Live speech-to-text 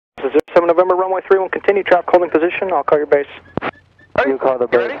November, runway 31, continue traffic holding position. I'll call your base. You call the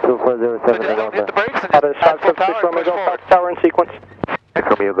base, 2407 November. Hit the brakes and That is just 576 Romeo Golf, Fox Tower in sequence.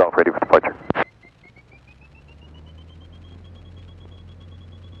 Romeo Golf, ready for departure.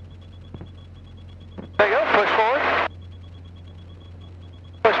 There you go, push forward.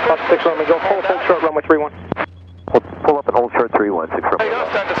 Push, Fox 6 Romeo Golf, hold short, runway 31. Pull up and hold short 316 There you Romeo go,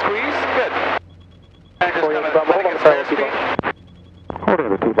 Golf. start to squeeze, good. And just Hold kind of on letting the it spare parallel speed. T-bar. Holding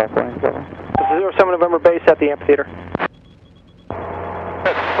the T-bar flying, This is 07 November, base at the amphitheater.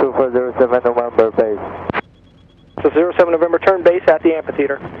 2407 November base. This is 07 November, turn base at the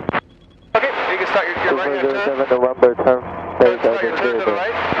amphitheater. Okay, you can start your right hand turn. 2407 November, turn base at Start the your turn to the amphitheater.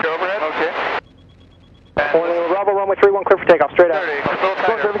 right, your overhead. Okay. Bravo, runway 31, clear for takeoff, straight out. 30, little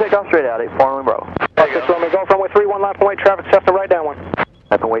tighter. Clear for takeoff, straight out, 4 Bravo. There you 6 go. Romeo Golf, runway 31, left and wait, traffic, Cessna, right down one.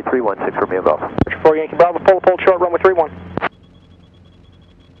 Left and wait 316 Romeo Golf. 4 Yankee Bravo, pull short, runway 31.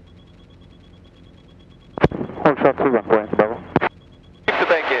 Hold short 31, Yankee Bravo. Keep the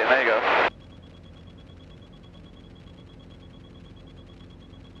bank in, there you go.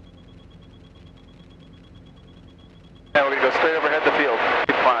 Now we're going to go straight overhead the field.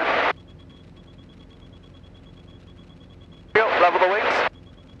 Keep flying. Go, level the wings.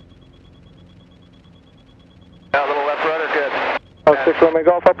 Now a little left rudder, good. 6 Romeo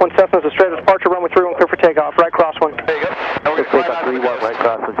Golf, up 1 Cessna, is a straight departure, runway 31, clear for takeoff, right crosswind. There you go. Now we're going to climb out of the 3-1, right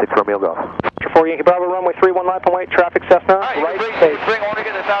coast. cross and 6 Romeo Golf. 4 Yankee Bravo, runway 31, left and wait, traffic, Cessna, Alright, you right can space. bring only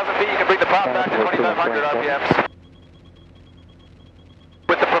get 1,000 feet, you can bring the prop back to 2,500 RPMs.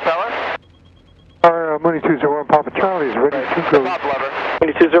 With the propeller. Money 201 Papa Charlie is ready to The top lever.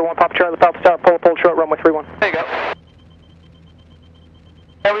 2201, Papa Charlie, Papa Tower, pull short, runway 31. There you go.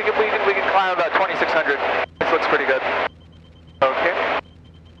 And we can climb about 2,600. This looks pretty good. Okay.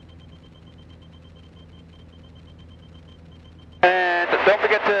 And don't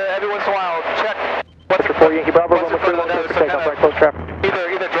forget to, every once in a while, check what's in 4 Yankee Bravo, what's in runway front of 31, the clear nose. for So takeoff, kind right close traffic.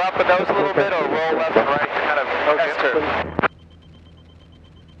 either drop the nose a little bit or roll left and right to kind of S-turn.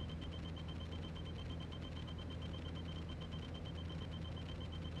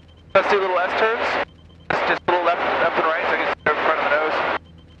 Let's do little S-turns. Just a little left and right so you can start in front of the nose.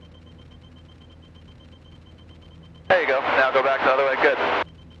 There you go. Now go back the other way. Good.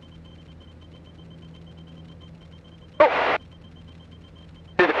 Oh!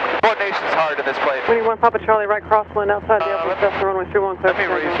 See, the coordination's hard in this plane. 21 Papa Charlie, right crosswind, outside the upper Cessna, runway 31, clear Let me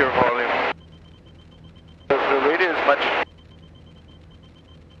for raise takeoff. your volume. The radio is much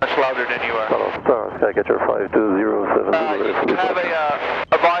louder than you are. Stars, can I get your 5207? You have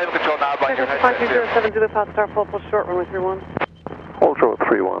a volume control knob on your headset too. 5207 Zulu, Papa Tower, pull short, runway 31. Hold short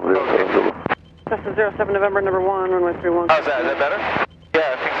 31070. Cessna 07 November, number 1, runway 31. How's that? Is that better?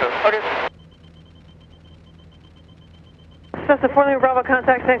 Yeah, I think so. Okay. Cessna 4 Lima Bravo,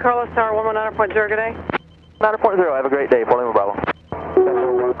 contact San Carlos Tower, 119.0, good day. 9.0, have a great day, 4 Lima Bravo.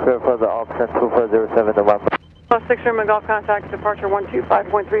 Clear for the offset 2407 November. 6 Romeo Golf, contact departure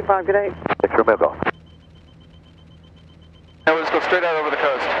 125.35, good day. 6 Romeo Golf. Now we'll just go straight out over the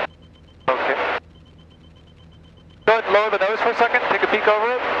coast. Okay. Go ahead, lower the nose for a second, take a peek over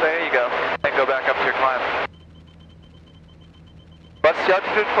it. There you go. And go back up to your climb. What's the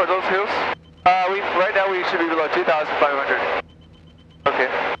altitude for those hills? Right now we should be below 2,500. Okay.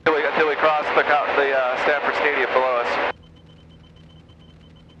 Until we cross the Stanford Stadium below us.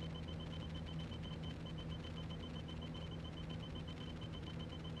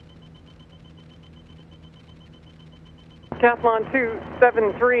 Decathlon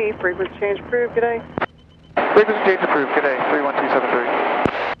 273, frequency change approved, good day. Frequency change approved. Good day. 31273.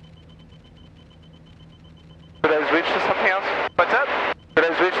 Did I reach to something else? What's that? Did I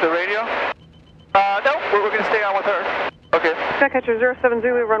reach the radio? No. We're going to stay on with her. Okay. Skycatcher 07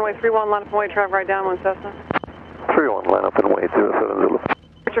 Zulu, runway 31, line up and wait, traffic right down, 1 Cessna. 31, line up and wait, 07 Zulu.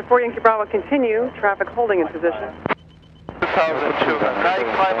 Departure 4 Yankee Bravo, continue, traffic holding in position. 2,200. Now you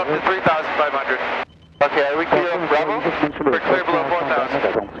can climb up to 3,500. Okay, are we clear on Bravo? We're clear below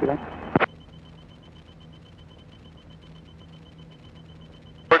 4,000.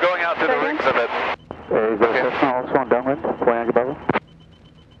 We're going out through the rings of it. Is that also on downwind, 4 Yankee Bravo?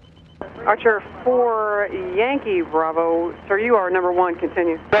 Archer 4 Yankee Bravo, sir, you are number 1,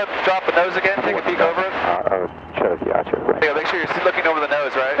 continue. Drop the nose again, take a peek over it. Cherokee Archer. Yeah, make sure you're looking over the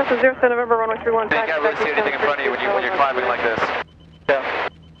nose, right? This is 07 November, runway 31. And you can't really see anything in front of you when you're climbing like this. Yeah.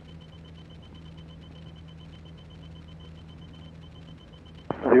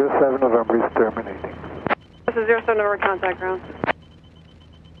 November is terminating. This is 07 November, contact ground.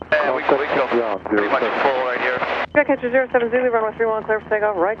 And we go pretty much full right here. Skycatcher 07 Zulu, runway 31, clear for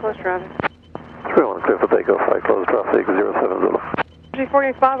takeoff, right close traffic. 31 clear for takeoff, right close traffic, 07 Zulu.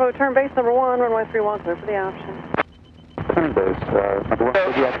 G40 Bravo, turn base number 1, runway 31, clear for the option. Turn base, number 1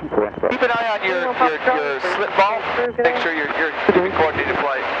 for the option, correct. Keep an eye on your slip ball. Make sure you're keeping coordinated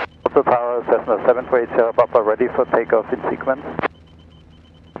flight. Alpha Tower, Cessna 748 Sierra Papa, ready for takeoff in sequence.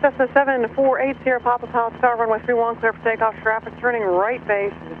 Cessna 748 Sierra Papa, Pilot Star, runway 31, clear for takeoff, traffic turning right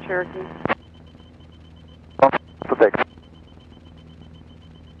base to the Cherokee. For takeoff.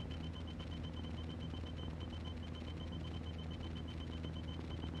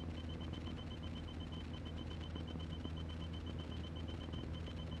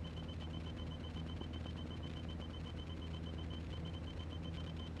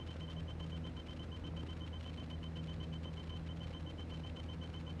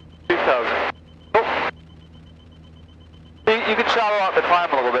 You can shallow out the climb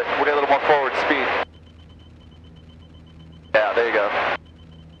a little bit. We'll get a little more forward speed. Yeah, there you go.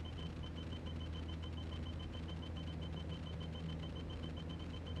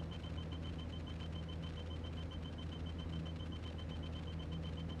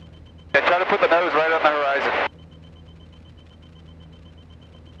 Yeah, try to put the nose right on the horizon.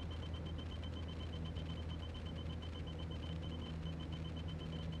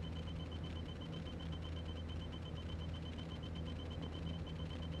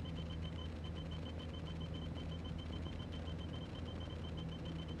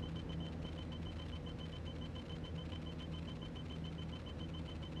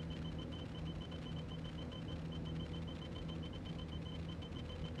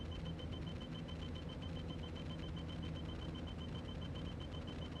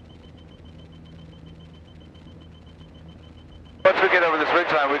 Once we get over this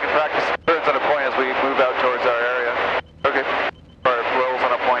ridge line, we can practice turns on a point as we move out towards our area. Okay. Or rolls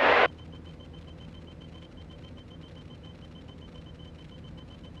on a point.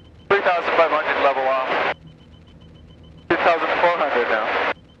 $3,500 level off. 2,400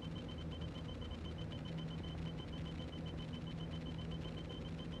 now.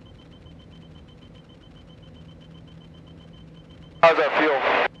 How's our fuel?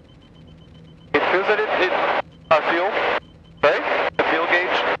 It feels that our fuel? Right? The fuel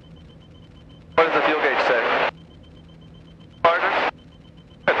gauge? What does the fuel gauge say? Partners?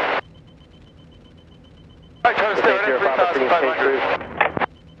 Good. Alright, try to stay right at 3,500.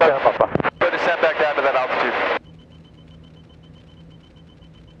 Go descend back down to that altitude.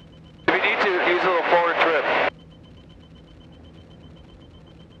 If you need to, use a little forward trip.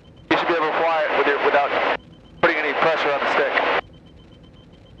 You should be able to fly it without putting any pressure on the stick.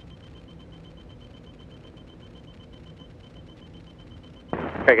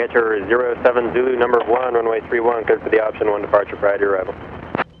 Okay, get your 07 Zulu number 1, runway 31, good for the option 1 departure prior to arrival.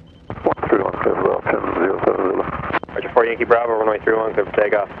 131, clear for the option, 07 Zulu. Roger 4 Yankee Bravo, runway 31, clear for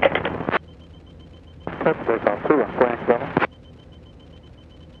takeoff. Clear for takeoff, 31, 4 Yankee Bravo.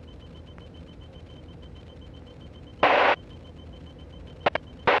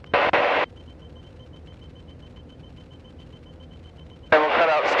 And we'll cut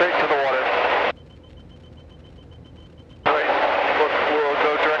out straight to the water. We'll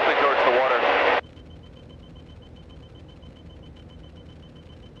go directly towards the water.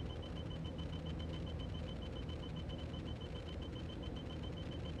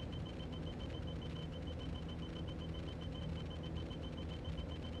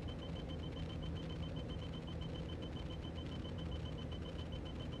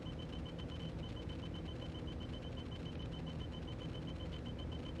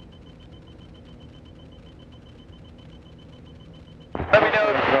 Let me know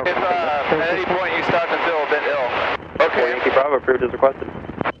if at any point you start to feel a bit ill. 4 Yankee Bravo, approved as requested.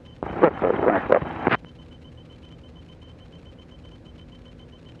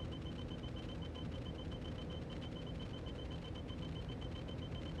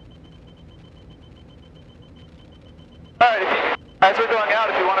 Alright, as we're going out,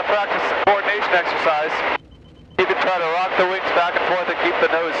 if you want to practice a coordination exercise, you can try to rock the wings back and forth and keep the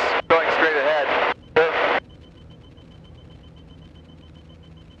nose going straight ahead.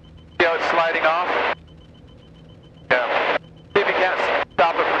 See how it's sliding off? Yeah. See if you can't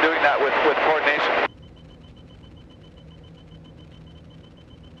stop it from doing that with coordination.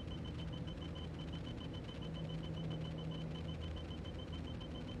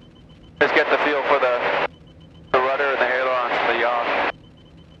 Just get the feel for the rudder and the ailerons and the yaw.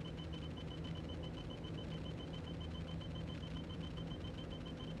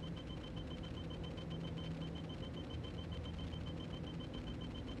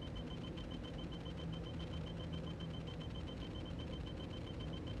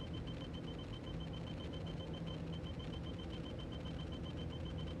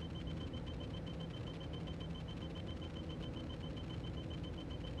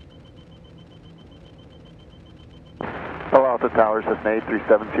 Delta Tower, Cessna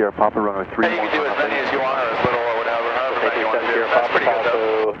 837 Sierra Papa, runway 31. And you can do as many as you want or as little or whatever, however many you want to do. That's pretty good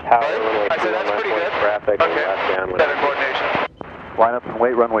though. Tower, Right? runway I said that's pretty good. Traffic, Okay. left down. Better coordination. Line up and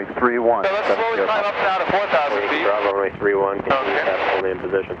wait, runway 31. So let's slowly climb up now to 4,000 feet. Bravo, runway 31, continue Okay. tap only in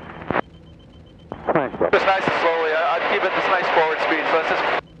position. Thanks, bro. Just nice and slowly. I'd keep it this nice forward speed. So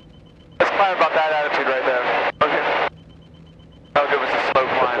let's climb about that attitude right there. Okay. That'll give us a slow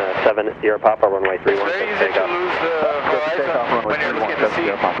climb. 7 Sierra Papa, runway 31. It's very easy to lose the horizon when you're looking to see.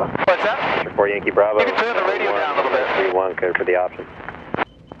 What's that? 4 Yankee Bravo. You can turn the radio down a little bit. 31, clear for the option.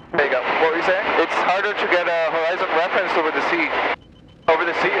 There you go. What were you saying? It's harder to get a horizon reference over the sea. Over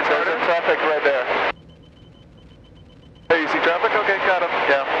the sea, it's harder. Traffic right there. There you see traffic? Okay, got him.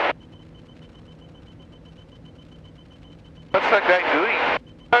 Yeah. What's that guy doing?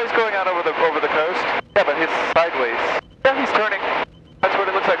 Oh, he's going out over the coast. Yeah, but he's sideways. Yeah, he's turning. That's what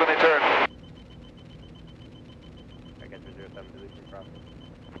it looks like when they turn. I get your 07 deletion crossing.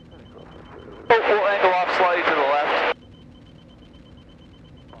 Oh, we'll angle off slightly to the left.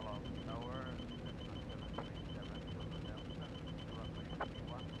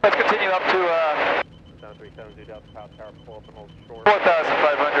 Let's continue up to 737 Zoo Delta South Tower, pull up and hold short.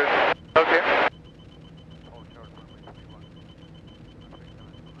 4,500. Okay.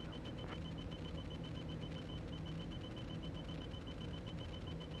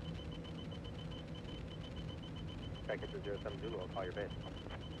 I get your 07 Zulu, I'll call your base.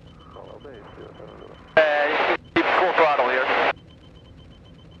 Keep full throttle here.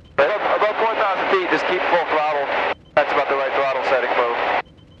 About 4,000 feet, just keep full throttle. That's about the right throttle setting for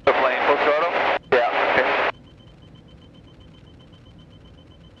the plane. Full throttle? Yeah, okay.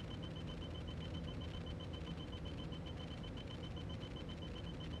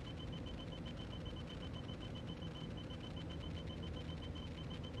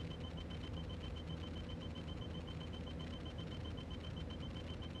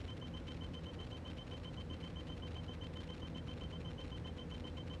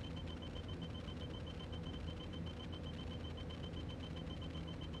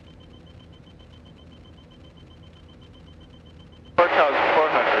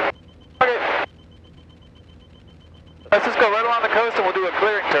 Let's just go right along the coast and we'll do a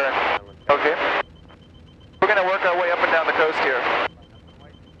clearing turn. Okay. We're going to work our way up and down the coast here.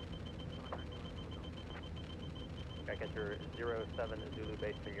 I get your 07 Zulu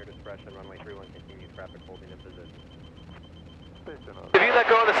base in your discretion, runway 31, continue traffic holding in position. If you let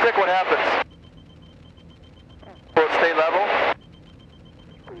go of the stick, what happens? Will it stay level?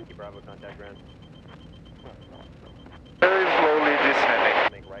 Yankee Bravo, contact ground. Very slowly descending.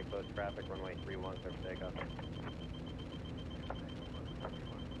 Make right close traffic, runway 31, clear for takeoff.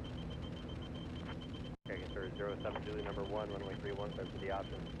 Okay, get your 07 Zulu number 1, runway 31, clear for the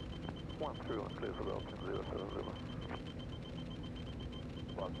option. 131, clear for the option, 070.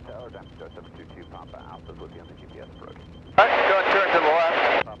 Tower, down to 722, Papa Alpha, will be on the GPS approach. Alright, go and turn to the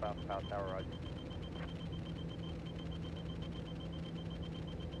left. Pop out, South Tower, roger.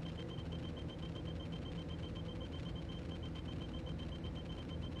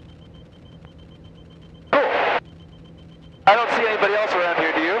 Cool. I don't see anybody else around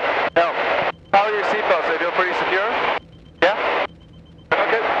here, do you? No. How are your seatbelts? They feel pretty secure? Yeah?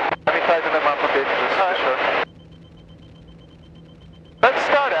 Okay. Let me tighten them up a bit just to be sure. Let's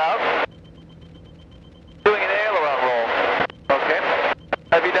start out doing an aileron roll. Okay.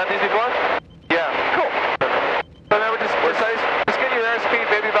 Have you done these before? Yeah. Cool. So now we're just precise. Just get your airspeed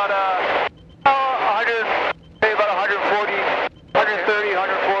maybe about 100, maybe about 140, 130,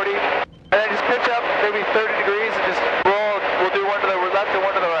 140, and then just pitch up maybe 30 degrees and just roll. We'll do one to the left and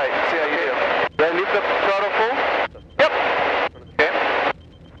one to the right. See how you do. Then leave the throttle full. Yep. Okay.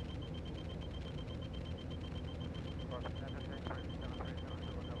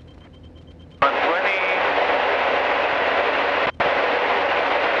 120.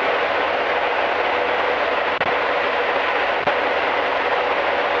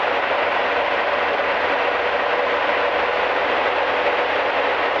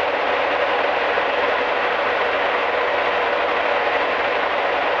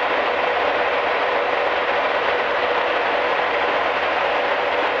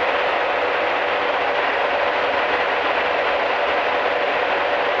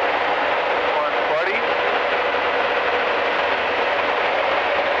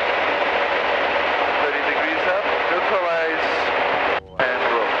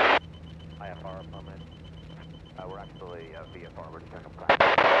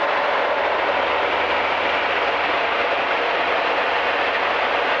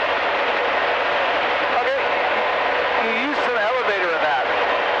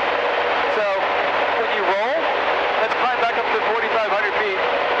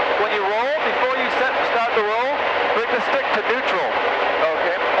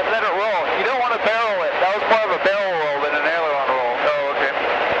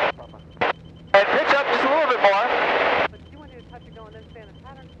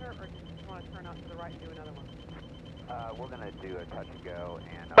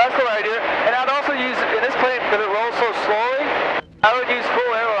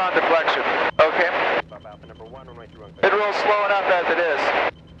 full aileron deflection. Okay. It rolls slow enough as it is.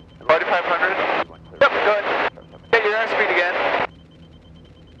 4500. Yep, good. Get your airspeed again.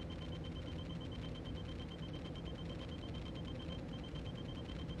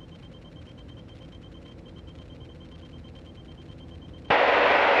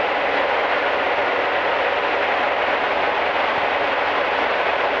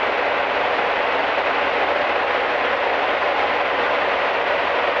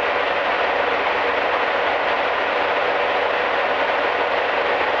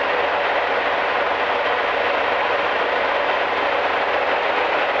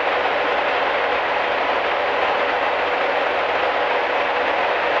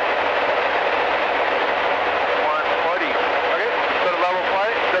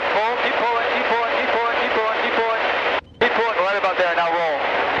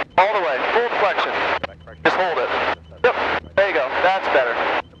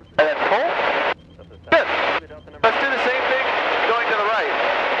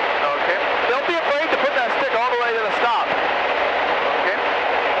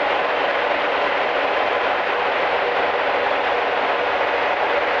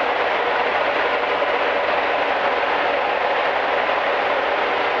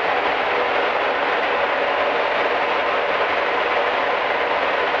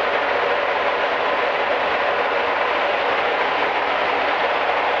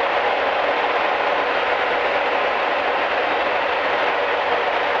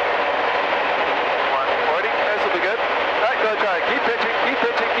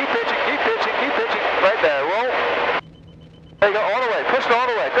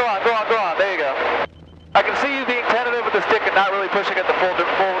 Pushing at the full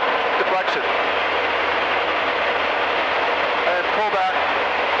deflection. And pull back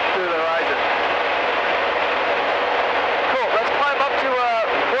to the horizon. Cool, let's climb up to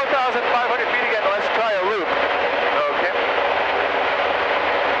 4,500 feet again and let's try a loop. Okay.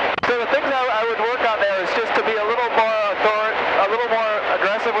 So the things I would work on there is just to be a little more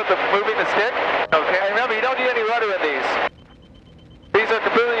aggressive with moving the stick. Okay. And remember, you don't need any rudder in these. These are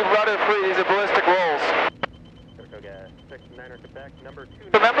completely rudder free, these are ballistic rolls.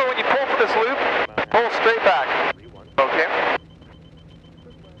 Remember when you pull for this loop, pull straight back. Okay.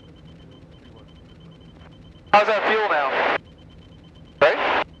 How's our fuel now?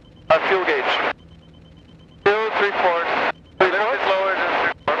 Right? Our fuel gauge. 0, 3/4. 3/4? It's lower than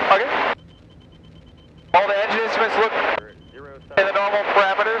 3/4. Okay. All the engine instruments look in the normal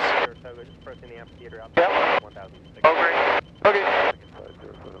parameters. Yep. Oh, great. Okay.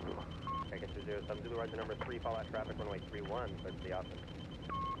 Number 3, follow that traffic, runway 31, but the option.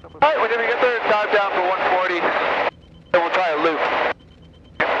 Alright, whenever you get there, dive down for 140, then we'll try a loop.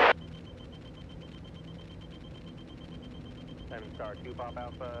 7*2, Pop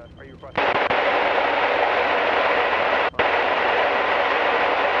Alpha, are you requesting?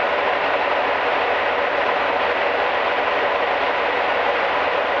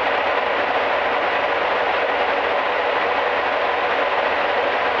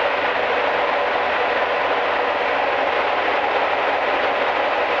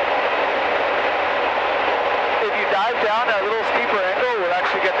 Down at a little steeper angle, we'll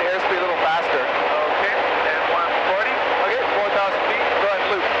actually get the airspeed a little faster. Okay, and 140. Okay, 4,000 feet. Go ahead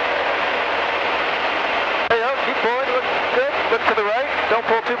and loop. There you go. Keep pulling. Look good. Look to the right. Don't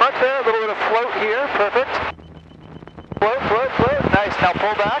pull too much there. A little bit of float here. Perfect. Float, float, float. Nice. Now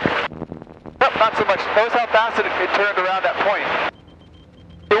pull back. Nope, not so much. Notice how fast it turned around that point.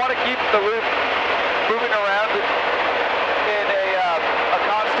 You want to keep the loop moving around in a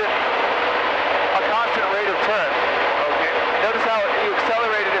constant rate of turn. Notice how you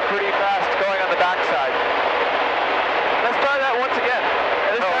accelerated it pretty fast going on the backside. Let's try that once again.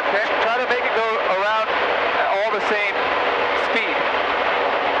 And this time, try to make it go around at all the same speed.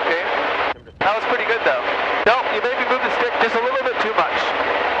 Okay? That was pretty good though. Nope, you maybe moved the stick just a little bit too much.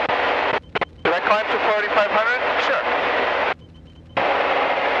 Did I climb to 4,500? Sure.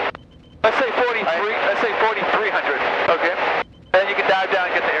 Let's say 43. Let's say 4,300. Okay. And then you can dive down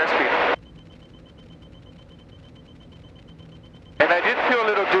and get the airspeed. And I did feel a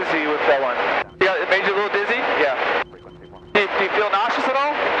little dizzy with that one. Yeah, it made you a little dizzy? Yeah. Do you feel nauseous at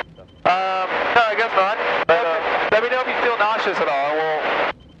all? No, I guess not. But let me know if you feel nauseous at all,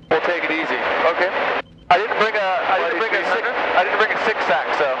 and we'll take it easy. Okay. I didn't bring a six sack,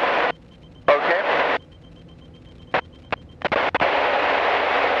 so. Okay.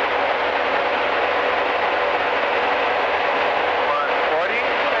 140.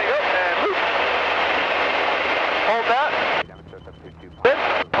 There you go.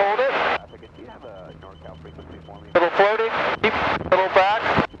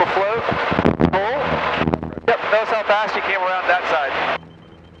 you came around that side.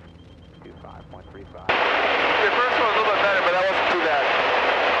 25.35. Your first one was a little bit better, but that wasn't too bad.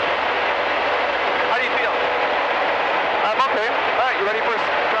 How do you feel? I'm okay. All right, you ready for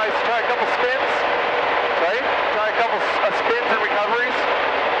try a couple spins? Right? Try a couple spins and recoveries.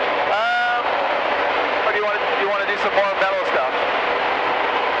 Or do you want to do some more mellow stuff?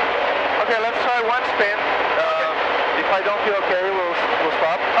 Okay, let's try one spin. If I don't feel okay, we'll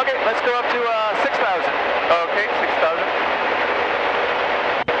stop. Okay, let's go up to 6,000. Okay, 6,000.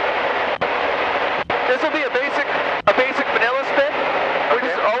 This will be a basic vanilla spin.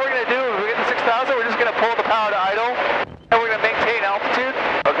 All we're going to do is we get to 6,000, we're just going to pull the power to idle, and we're going to maintain altitude.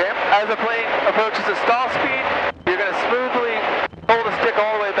 Okay. As the plane approaches the stall speed, you're going to smoothly pull the stick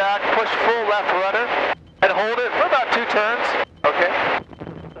all the way back, push full left rudder, and hold it for about 2 turns. Okay.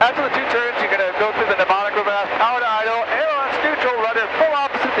 After the 2 turns, you're going to go through the mnemonic reverse, power to idle, ailerons neutral, rudder full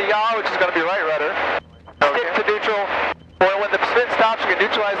opposite the yaw, which is going to be right rudder. Stick to neutral, or when the spin stops, you can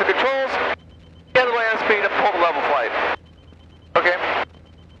neutralize the controls, get the airspeed, and pull the level flight. Okay.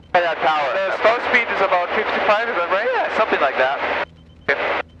 And that power. The slow speed is about 55, is that right? Yeah, something like that.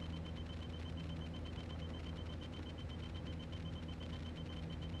 Okay.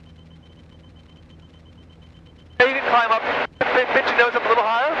 Hey, you can climb up. Pitch your nose up a little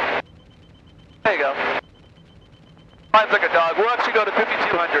higher. There you go. Climbs like a dog. We'll actually go to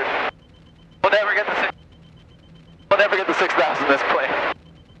 5,200. We'll never get the 6,000 this plane.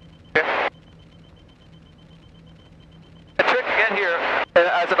 Okay. The trick again here,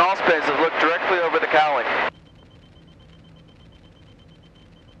 as an all spin, is to look directly over the cowling.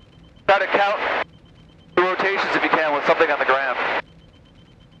 Try to count the rotations if you can with something on the ground.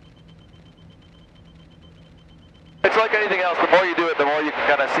 It's like anything else. The more you do it, the more you can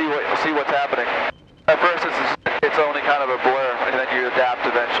kind of see what's happening. At first, it's only kind of a blur, and then you adapt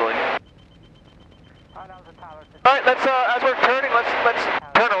eventually. All right, let's as we're turning, let's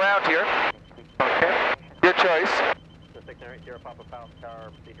turn around here. Okay, your choice. 690 Papa Falcon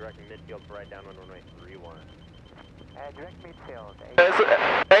Tower, proceed directing midfield for right down on runway 31. Direct midfield.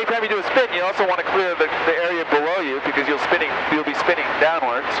 Anytime you do a spin, you also want to clear the area below you because you'll be spinning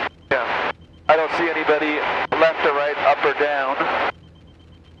downwards. Yeah. I don't see anybody left or right, up or down,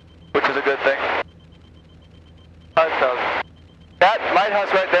 which is a good thing. 5,000. That lighthouse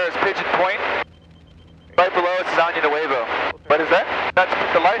right there is Pigeon Point. Right below us is Año Nuevo. What is that? That's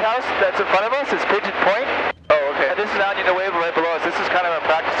the lighthouse that's in front of us is Pigeon Point. Oh, okay. And this is Año Nuevo right below us. This is kind of a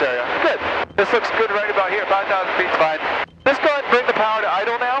practice area. Good. This looks good right about here. 5,000 feet's fine. Let's go ahead and bring the power to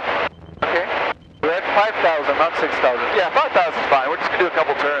idle now. Okay. We're at 5,000, not 6,000. Yeah, 5,000's fine. We're just gonna do a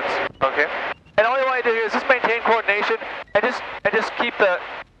couple turns. Okay. And all you want to do here is just maintain coordination and just keep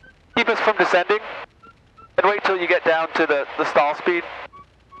us from descending. And wait till you get down to the stall speed.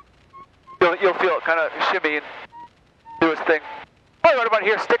 You'll feel it kind of shimmy and do its thing. All right, right about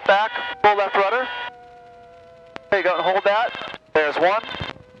here, stick back, pull left rudder. There you go, and hold that. There's 1.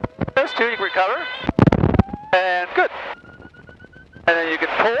 There's 2, you can recover. And good. And then you can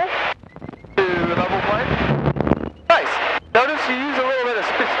pull to the level plane. Nice. Notice you use a little bit of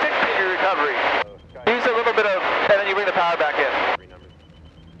stick in your recovery. Use a little bit of, and then you bring the power back in.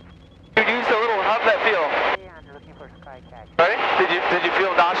 You used a little, how'd that feel? Ready? Did you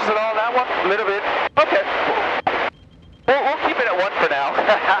feel nauseous at all on that one? A little bit. Okay. We'll keep it at 1 for now.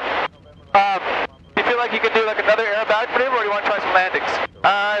 Do you feel like you can do like another aerobatic maneuver, or do you want to try some landings?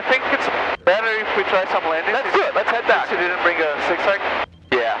 I think it's better if we try some landings. Let's do it. Let's head back. So you didn't bring a zigzag?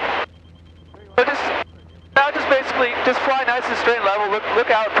 Yeah. So just basically fly nice and straight and level.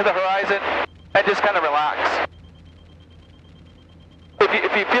 Look out to the horizon and just kind of relax.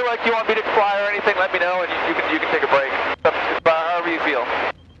 If you feel like you want me to fly or anything, let me know, and you can take a break. However you feel.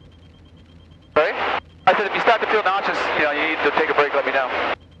 Sorry? I said if you start to feel nauseous, you need to take a break, let me know.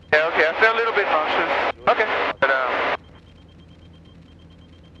 Yeah, okay. I feel a little bit nauseous. Okay. But,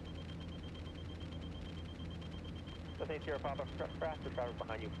 Thanks, Sierra Papa. Faster traffic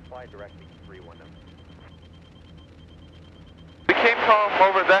behind you. Fly directly 31 now. we came from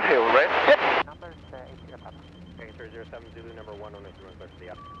over that hill, right? Yep. Numbers 8 Sierra Papa. Okay, 007 Zulu number 1 on this run clear for the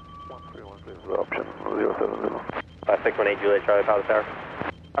up. 131 clear for option 070. 618 Juliet Charlie Palace Tower.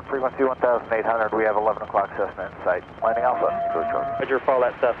 1312 1800, we have 11 o'clock Cessna in sight. Landing Alpha, go Charlie. Roger, follow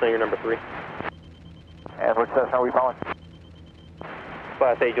that Cessna, you're number 3. And which Cessna are we following?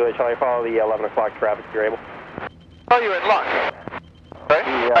 Class A Juliet Charlie, follow the 11 o'clock traffic if you're able. Oh, you're in luck. Right?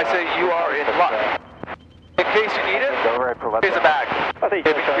 I say you are in luck. In case you need it, here's a bag. In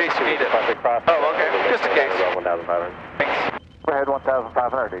case you need it. Oh, okay. Just in case. 1,500. Thanks. Overhead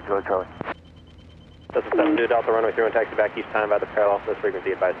 1,500, Juliet Charlie. This is 7 Delta runway 31, taxi back east time by the parallel to this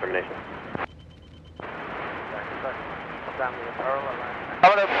frequency, advised termination. I'm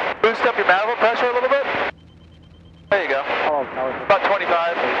going to boost up your manifold pressure a little bit. There you go. About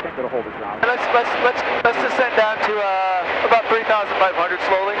 25. And let's descend down to about 3,500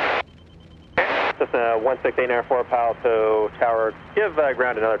 slowly. Just 168 Air 4 Pal to tower. Give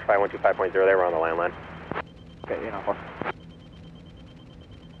ground another try, 125.0. They were on the landline. Okay, you know.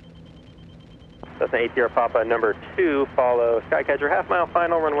 That's an 8 Sierra Papa number 2. Follow Skycatcher half mile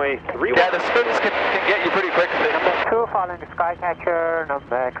final runway 31. Yeah, the spins can get you pretty quickly. Number 2 following the Skycatcher,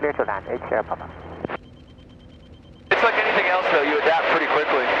 number clear to land, 8 Sierra Papa. It's like anything else though, you adapt pretty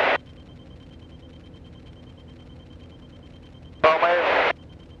quickly. Oh, I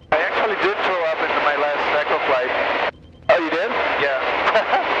actually did throw up into my last Acro flight. Oh, you did?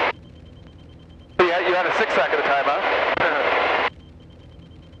 Yeah. You had a 6 second of time, huh?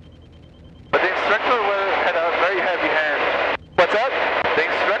 But the instructor had a very heavy hand. What's that? The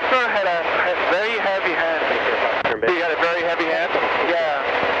instructor had a very heavy hand. He had a very heavy hand? Yeah.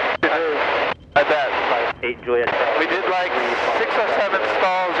 I bet. 8 Juliet. We did like 6 or 7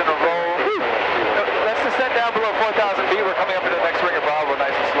 stalls in a row. Let's descend down below 4,000 feet. We're coming up into the next ring of Bravo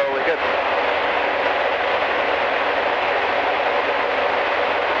nice and slowly. Good.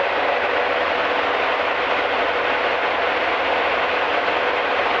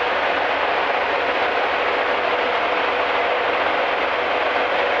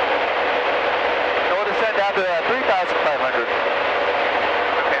 And we'll descend down to 3,500.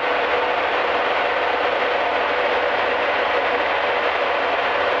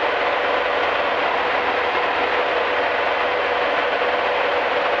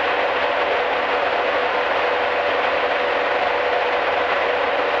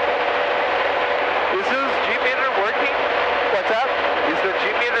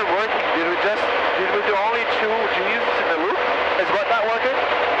 Did we do only 2 G's in the loop? Is what not working?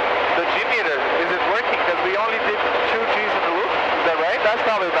 The G meter, is it working? Because we only did 2 G's in the loop? Is that right? That's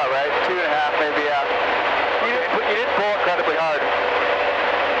probably about right. 2.5 maybe, yeah. You didn't pull incredibly hard.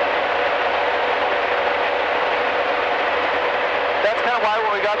 That's kind of why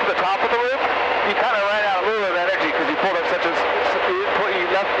when we got to the top of the loop, you kind of ran out a little bit of energy because you pulled up you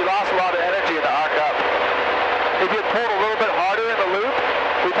lost a lot of energy in the arc up. If you had pulled a little bit harder in the loop,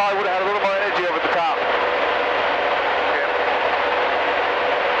 we probably would have had a little more energy over the top. Okay.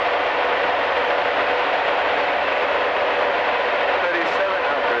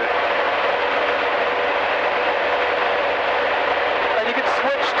 3,700. And you can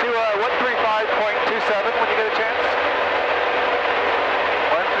switch to 135.27 when you get a chance.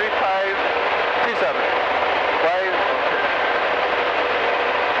 135.27. Why?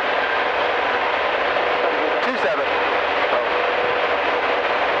 27.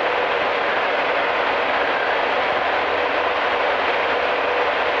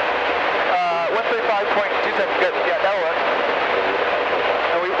 135.27, good, yeah, that'll work.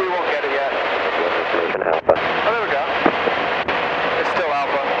 No, we won't get it yet. Alpha. Oh, there we go. It's still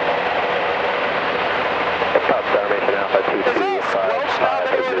Alpha. Top Starmation Alpha 225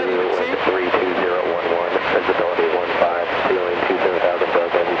 32011, visibility 15, ceiling 27,000,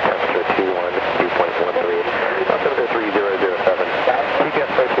 Brooklyn, temperature 21, 2.13, up to 3007.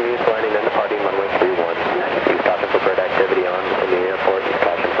 GPS approach landing and departing runway 31. Use caution for bird activity on in the airport. Use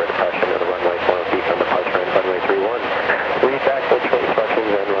caution for depression of the runway 4 feet from departure and runway 31. Read back cultural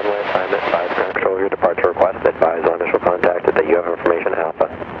instructions and runway assignment. Advise ground control your departure request. Advise on initial contact that you have information Alpha.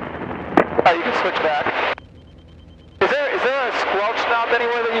 You can switch back. Is there a squelch knob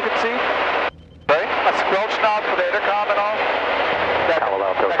anywhere that you can see? Right? A squelch knob for the intercom and all? That can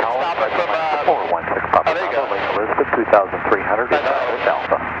stop it from 416 Papa. Oh, there you go. Elizabeth 2,300 with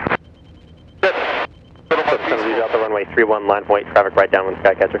Alpha. Good. Little more Systems peaceful. out the runway 31, line point, traffic right downwind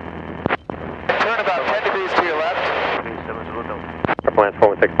Skycatcher. Turn about 10 degrees to your left. Our plans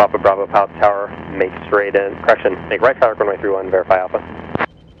 416 Papa Bravo Palace Tower, make straight in, correction, make right traffic runway 31, verify Alpha.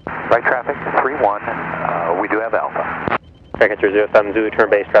 Right traffic, 31. We do have Alpha. Skycatcher 07 Zulu, turn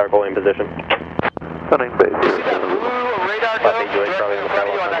base, traffic holding position. Turning base. You see that blue radar dome directly in front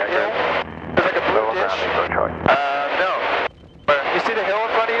of you on that hill? There's like a blue dish. No. You see the hill in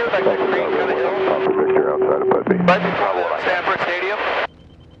front of you? Like the green kind of hill? Right before Stanford Stadium?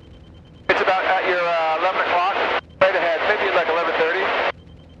 It's about at your 11 o'clock, right ahead, maybe like 11:30.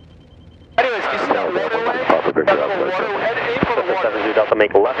 Anyways, you see that waterway? That little water, aim for the water. 7 Zulu Delta,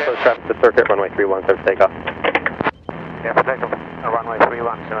 make left close traffic to circuit, runway 31, clear for takeoff. Yeah, for takeoff. Runway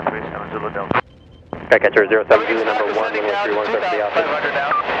 31, 737 Zulu Delta. Skycatcher 07 Zulu number 1, runway 31, clear for the option.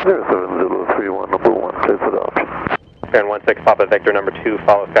 07 Zulu 31, number 1, clear for the option. Turn 16 Papa Victor number 2,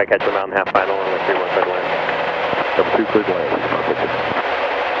 follow Skycatcher mountain half final, runway 31, clear to land. Number 2, clear to land.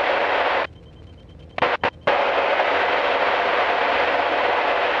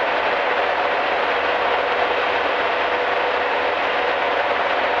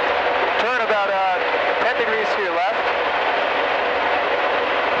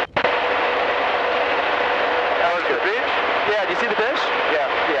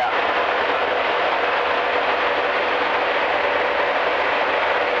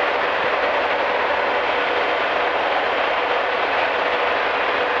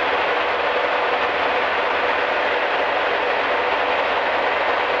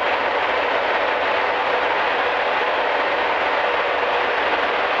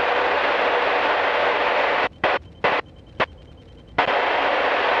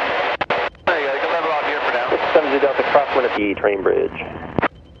 Zulu Delta, crosswind at the train bridge.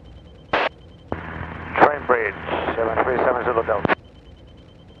 Train bridge, 737 Zulu Delta.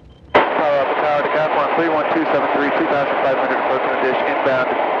 Power up the tower, Decathlon 31273, 2,500 approaching the dish inbound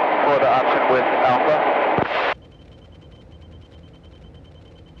for the option with Alpha.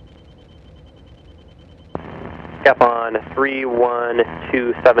 Decathlon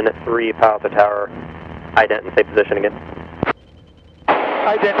 31273, power up the tower. Ident and stay position again.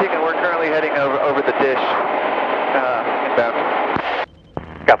 Identing, and we're currently heading over the dish inbound.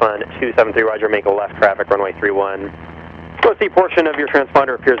 Decathlon 273, roger, make a left traffic, runway 31. Let's see, portion of your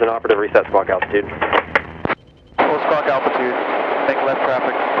transponder appears inoperative, reset squawk altitude. Full squawk altitude, make left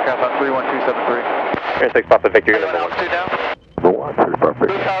traffic, Decathlon 31273. Air 6 Papa Victor, you're number 1. Altitude now? Number 1,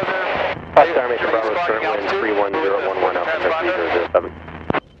 perfect. 2,000. Star Major Bravo, current wind 31011 out from 3007.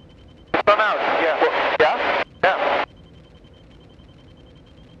 From out, yeah. Yeah? Yeah.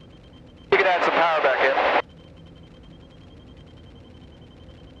 You can add some power back in.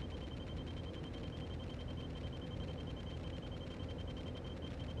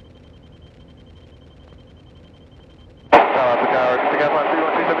 Power up the tower. Decathlon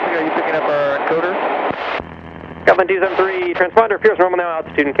 31273, are you picking up our encoder? Decathlon 273, transponder appears normal now,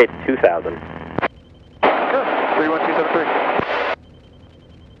 altitude in case 2000. Sure. 31273.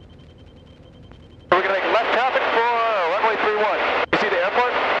 We're going to make left traffic for runway 31. You see the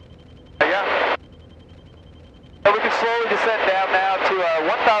airport? Yeah. And we can slowly descend down now to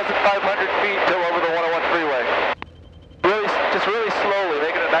 1,500 feet till over the 101 freeway. Just really slowly,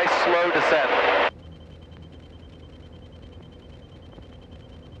 making a nice slow descent.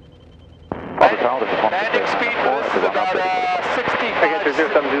 Landing speed for this is about 65. Again,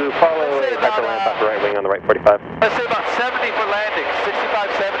 070, follow a hyperlance off the right wing on the right 45. Let's say about 70 for landing.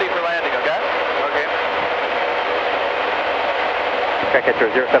 65, 70 for landing, okay? Okay. Catcher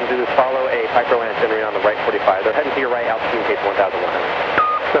 070, follow a hyperlance entering on the right 45. They're heading to your right, altitude in case 1100.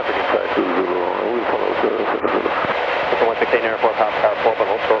 Traffic inside Zulu, we follow 070. 168 Air 4, power 4, but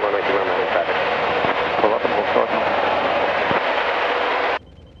hold short runway 2 runway traffic. Pull up and hold short.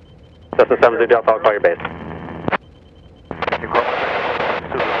 Cessna 70 Delta, I'll call your base. Can we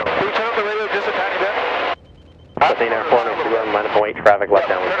turn up the radio just a tiny bit? Cessna Air 4, runway 2 runway minus 1 traffic left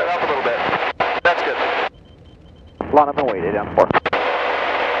Yeah, downwind. turn it up a little bit. That's good. Line up and wait, 8 down 4.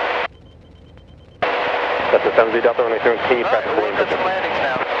 Cessna 70 Delta, runway 2, continue traffic All fully right, in we'll get position. some landings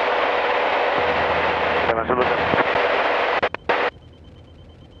now.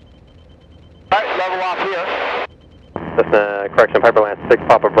 Alright, level off here. Cessna, correction, hyperlance 6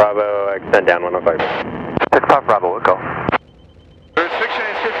 Papa Bravo, extend down 105. 6 Papa Bravo, we'll go. The restriction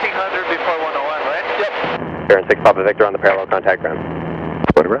is 1,500 before 101, right? Yep. Current 6 Papa Victor on the parallel contact ground.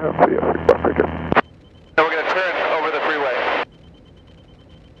 Photograph, yeah, 6 Papa Victor. Now we're going to turn over the freeway.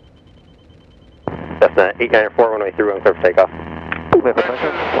 Cessna 894, runway 3 clear for takeoff. We have a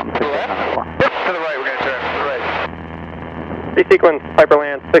pressure, To the left? Yep, to the right, we're going to turn. To the right. Resequence,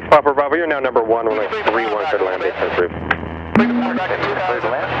 hyperlance 6 Papa Bravo, you're now number 1, runway 31 clear to land base approved. Bring the power back to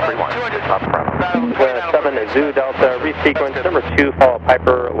 2,000. 200. 7 Zoo Delta, resequence, number 2, follow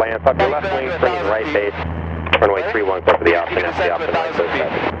Piper, Lance, off your left wing, bringing right base, runway 31, clear for the option, after the option, right base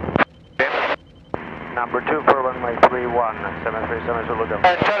traffic. Number 2 for runway 31, 737 Zulu Delta.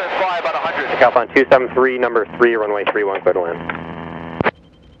 And turn and fly about 100. Decathlon 273, number 3, runway 31, clear to land.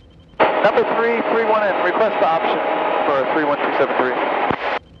 Number 3, 31 in. Request the option for 31273.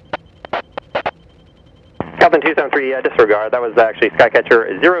 Decathlon 273, disregard. That was actually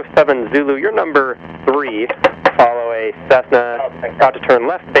Skycatcher 07 Zulu. You're number 3. Follow a Cessna. Got to turn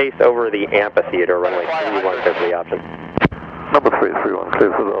left base over the amphitheater. Runway 31 clear for the option. Number 331,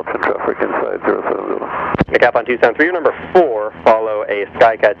 clear for the option traffic inside 070. Decathlon 273, you're number 4. Follow a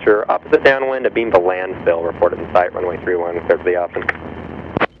Skycatcher opposite downwind. A beam to landfill reported in sight. Runway 31 clear for the option.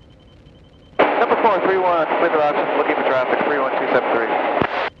 Number 431, with the option, looking for traffic, 31273.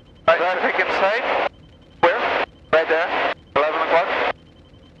 Alright, traffic in sight. Where? Right there. 11 o'clock.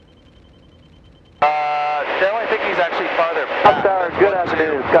 Dale, I think he's actually farther back. Tower, good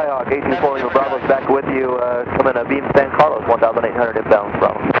afternoon, Skyhawk, 824 Lima Bravo's back with you, coming to beam San Carlos, 1,800 inbound,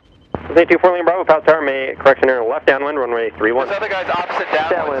 Bravo. 824 Lima Bravo, Power Tower, may correction error left downwind, runway 31. This other guy's opposite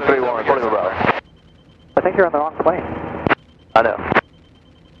downwind. Downwind 31, Lima Bravo. I think you're on the wrong plane. I know.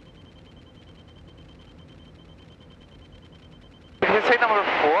 Did you say number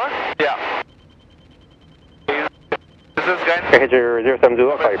 4? Yeah. Is this guy? Skycatcher 07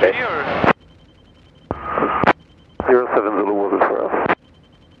 Zulu, I'll call your base. 07 Zulu, what is for us?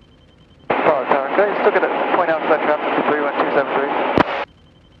 Power Tower, okay, still going to point outside traffic to 31273.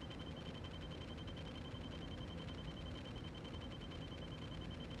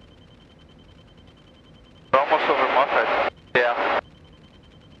 We're almost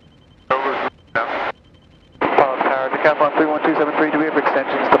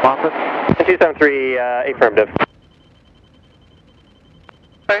Affirmative.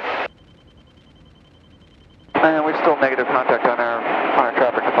 Okay. And we're still negative contact on our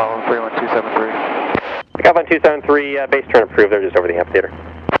traffic to follow 31273. Decathlon 273, base turn approved, they're just over the amphitheater.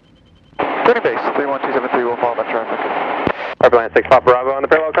 30 base, 31273 will follow that traffic. Our line 6 Papa Bravo on the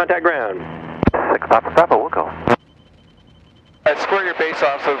parallel contact ground. 6 Papa Bravo, we'll go. Alright, square your base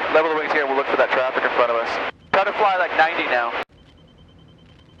off, so level the wings here and we'll look for that traffic in front of us. Try to fly like 90 now.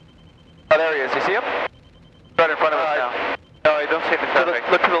 Oh, there he is. You see him? Right in front of us now. No, I don't see the traffic.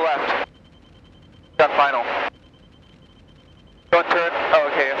 Look to the left. Got final. Don't turn. Oh,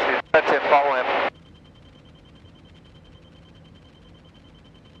 okay, I see. That's him. Follow him.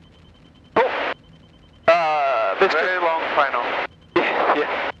 Cool. This very long final.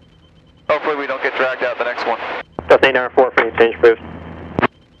 Yeah. Hopefully we don't get dragged out the next one. Just 894 for change approved.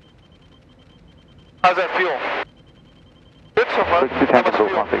 How's that fuel? Good so far. What does the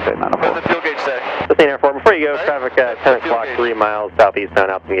fuel gauge say? Just 894, before you go, traffic at 10 o'clock, 3 miles southeastbound,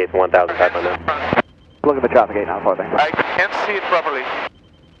 Alton Gates 1,500. Look at the traffic gate now, farthing. I can't see it properly.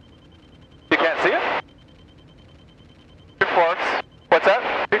 You can't see it? 3/4. What's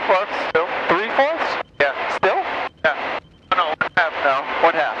that? 3/4. Still? 3/4? Yeah. Still? Yeah. No, 1/2. No,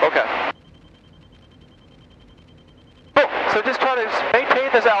 1/2. Okay. Cool. So just try to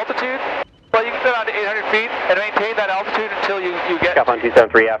maintain this altitude. Well, you can get on to 800 feet and maintain that altitude until you get... Decathlon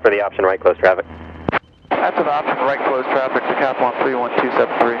 273 after the option right close traffic. After the option right close traffic, Decathlon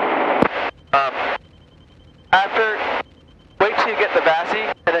 31273. After, wait till you get the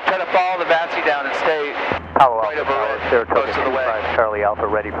VASI, and then try to follow the VASI down and stay right over close to the way. Charlie Alpha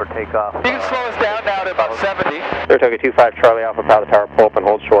ready for takeoff. You can slow us down now to about 70. Saratoga 25 Charlie Alpha, power the tower, pull up and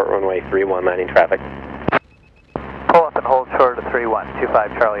hold short, runway 31, landing traffic. Pull up and hold short of 31,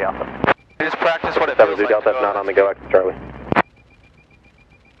 25 Charlie Alpha. Just practice what it 7 feels Zoo like. Delta, not on the go, exit Charlie.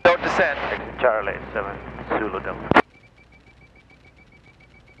 Don't descend. Charlie 7 Zulu Delta.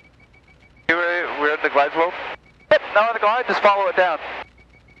 We're at the glide slope? Yep, now on the glide, just follow it down.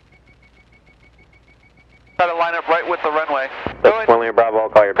 Try to line up right with the runway. Go ahead. One Bravo, I'll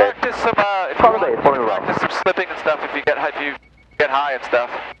call your base. Practice some, if you want, practice some slipping and stuff if you get high and stuff.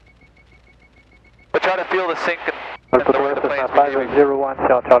 But try to feel the sink and the way the plane's behaving. 501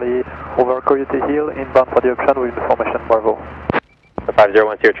 Sierra Charlie over Coyote Hill, inbound for the option with information Bravo.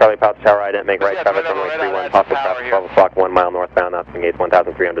 501 Sierra Charlie, power the tower, right at, make right Yeah, traffic, right over, runway right 31, on, pop the power traffic, here. 12 o'clock, 1 mile northbound, Alton Gates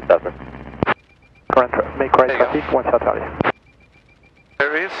 1,300 Cessna. Current, make right There you traffic, 1 Sierra Charlie.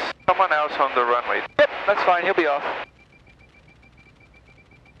 There is someone else on the runway. Yep, that's fine, he'll be off.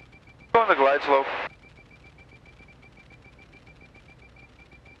 Go on the glide slope.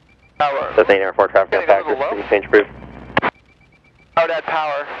 Power. Just 894 traffic on Getting a little factors, low. change approved. I would add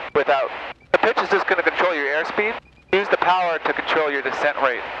power without... The pitch is just going to control your airspeed. Use the power to control your descent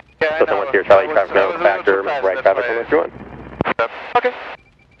rate. Yeah, Just 1 Sierra Charlie, traffic no factor, make right traffic, runway 31. Okay,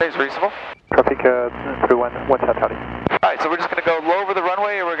 seems reasonable. Traffic 31, 1 Sierra Charlie. Alright, so we're just going to go low over the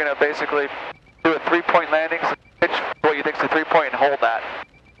runway and we're going to basically do a 3-point landing, so pitch what you think is a 3-point and hold that.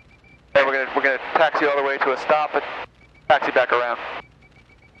 And we're going to taxi all the way to a stop and taxi back around.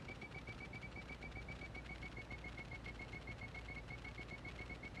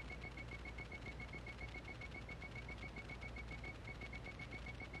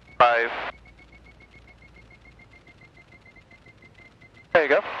 There you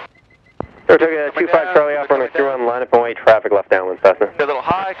go. Saratoga 25 Charlie Alpha, runway 31, line up and wait, traffic left downwind, Cessna. Get a little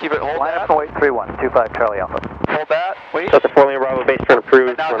high, keep it, hold Line that. up and wait 31, 25 Charlie Alpha. Hold that, wait. Just a 4 Bravo, base turn approved,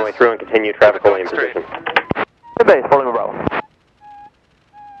 And now runway just 31, continue, traffic keep it holding in going position. Good base, 4 Bravo.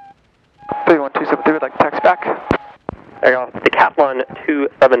 31273 would like to taxi back. There you go. Decathlon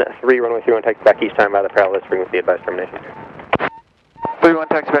 273, runway 31, taxi back each time by the parallel frequency advised termination. 31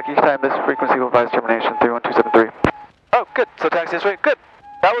 taxi back each time, this frequency will advise termination, 31273. Oh, good, so taxi this way, good.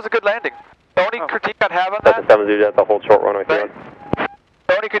 That was a good landing. The only critique I'd have on That's that... a 7 Zoo Delta, hold short, runway 31.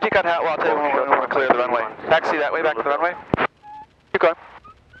 The only critique I'd have... Well, I'll tell you when we want to clear the runway. Taxi that way back to the runway. Keep going.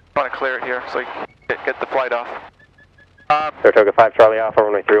 I want to clear it here so you can get the flight off. Saratoga 5 Charlie Alpha,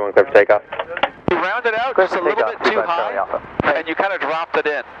 runway 31, clear for takeoff. You rounded out just a little bit too high, and you kind of dropped it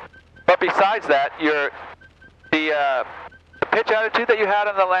in. But besides that, the pitch attitude that you had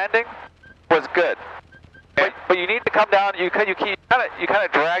on the landing was good. But you need to come down. You kind of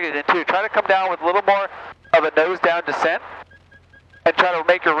drag it into. Try to come down with a little more of a nose down descent, and try to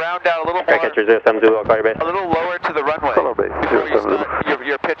make your round down a little more. Catcher 07 Zulu, I'll call your base. A little lower to the runway before you start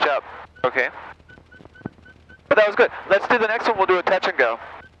your pitch up. Okay. But that was good. Let's do the next one. We'll do a touch and go.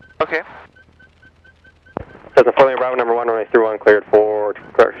 Okay. Says the 4 Bravo number 1, runway 31, cleared for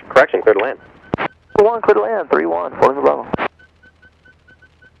correction, cleared to land. 1 clear to land, 31, 4 Bravo.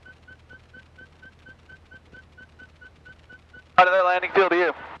 Out of that landing field to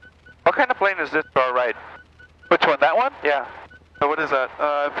you. What kind of plane is this to our right? Which one, that one? Yeah. Oh, what is that?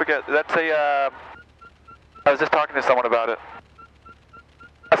 I forget. That's a, I was just talking to someone about it.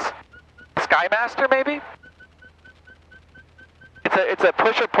 Skymaster, maybe? It's a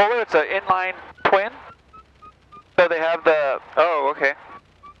pusher-puller, it's an inline twin. So they have the, Oh, okay.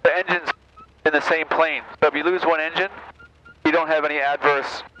 the engines in the same plane. So if you lose one engine, you don't have any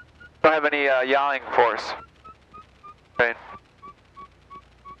adverse, don't have any yawing force. Right.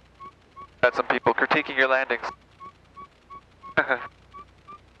 Got some people critiquing your landings.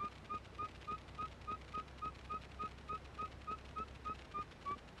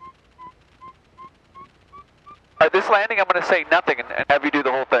 This landing, I'm going to say nothing and have you do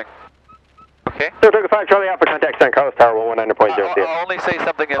the whole thing. Okay? So, Toga 5 Charlie Alpha, contact San Carlos Tower 119.0. I'll only say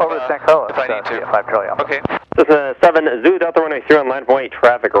something if, Over San Carlos, if I need to. yeah, 5 Charlie Alpha. Okay. This is 7 Zulu Delta runway 3 on line point 8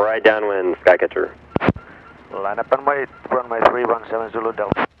 traffic right downwind Skycatcher. Line up and wait, runway 317 Zulu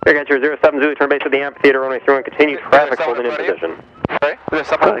Delta. Skycatcher 07 Zulu, turn base at the amphitheater runway 3 and continue traffic holding in position. Sorry? Is there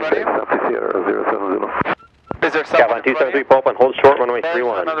someone in front of you? Is there someone Decathlon 273, pull up and hold short runway There's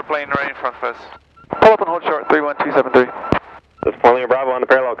 31. another plane right in front of us. Pull up and hold short, 31273. This is Pauline Bravo on the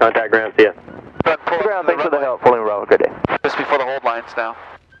parallel, contact ground, see ya. Ground, thanks for the help, fully Bravo, good day. Just before the hold lines now.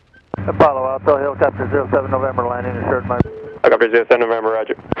 Apollo Alpha, helicopter 07 November, landing assured my... Helicopter 07 November,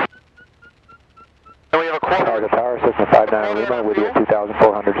 roger. And we have a quarter. Target Tower, Cessna 59 Lima with you at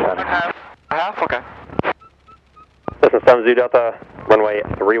 2,400 center. Half, okay. Cessna 7 Zulu Delta, runway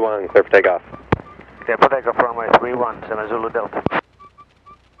 31, clear for takeoff. Okay, for takeoff runway 31 Zulu Delta.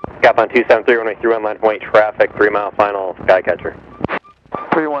 Decathlon 273, runway 31, line point traffic, 3 mile final, Skycatcher.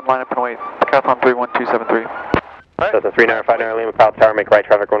 31, line up and wait. Decathlon 31273. Cessna 3959 Lima, Palace Tower, make right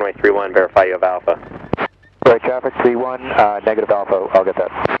traffic, runway 31, verify you have Alpha. Right traffic 31, negative Alpha, I'll get that.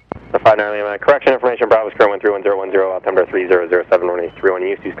 The 59 Lima, correction information, Bravo's current 131010, altimeter 3007, runway 31,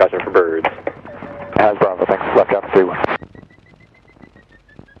 use discussion for birds. Has Bravo, thanks, left traffic 31.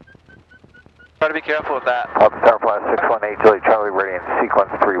 Try to be careful with that. Tower Flight 618, Julie Charlie, radiant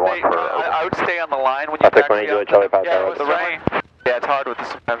sequence 31 Hey, for... I would stay on the line when you 618, Julie Charlie, Palace Yeah, Tower. with the rain. Yeah, it's hard with this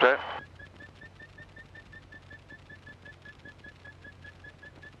sometimes, right?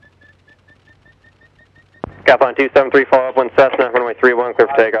 Decathlon 273, follow up, 1 Cessna, runway 31, clear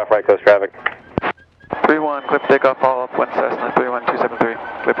for takeoff, right coast traffic. 31, clear for takeoff, follow up, 1 Cessna,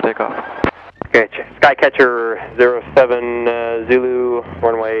 31273, clear for takeoff. Okay, Skycatcher 07 Zulu,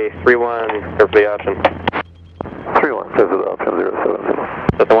 runway 31, clear for the option. 31, says the option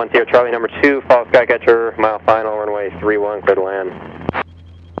 070. So the 1 Sierra Charlie number 2, follow Skycatcher, mile final, runway 31, clear to land.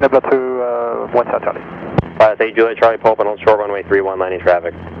 Nebula to 1 South Charlie. Class 8 Juliet Charlie, pull up and hold short, runway 31, landing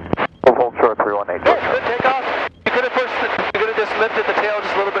traffic. Hold short 318. Good takeoff. You could have just lifted the tail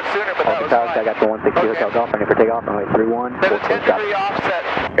just a little bit sooner, but that was fine. I got the 160 hotel golf, ready for takeoff, runway 31. There's a 10-degree offset.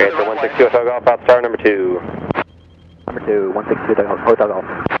 Okay, so 162 Hotel Golf, Palace Tower number 2. Number 2, 160 hotel golf.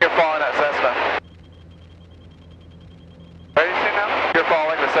 You're following that Cessna. Ready to see now? You're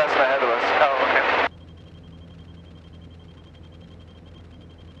following the Cessna ahead of us. Oh, okay.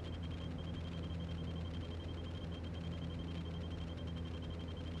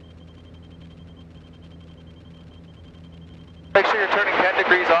 Make sure you're turning 10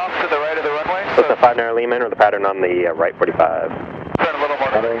 degrees off to the right of the runway. So the 59 Lehman or the pattern on the right 45. Turn a little more.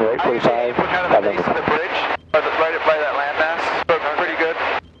 Pattern right 45. We're kind of at the base of the bridge, right by that landmass. So pretty good.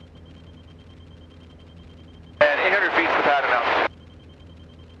 And 800 feet's the pattern now.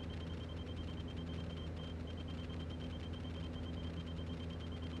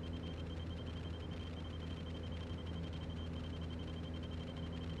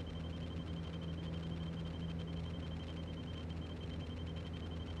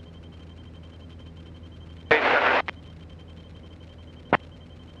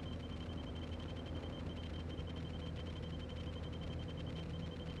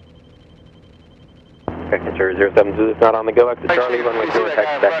 Skycatcher 07 Zulu is not on the go, exit Charlie, runway 3, that guy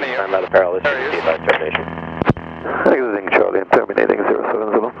taxi in back front of in you. time by the parallel, There he is. by termination. Exiting Charlie and terminating 07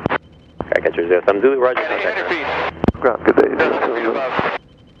 Zulu. Skycatcher 07 Zulu, roger, And 800 contact feet. Ground, good day. 800 feet above.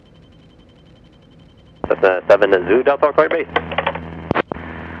 That's 7 Zulu Delta, clear base.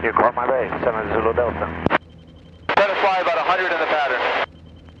 You caught my base, 7 Zulu Delta. Try to fly about 100 in the pattern.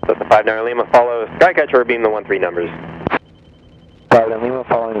 That's the 59 Lima, follow Skycatcher or beam the 13 numbers. Pilot Lima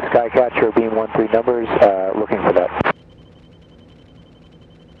following the Skycatcher, beam 13 numbers, looking for that.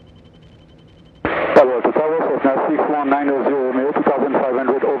 Tower to Tower, Cessna 6190, Romeo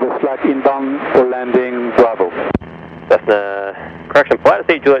 2500 over slack inbound for landing Bravo. Cessna, correction, Palace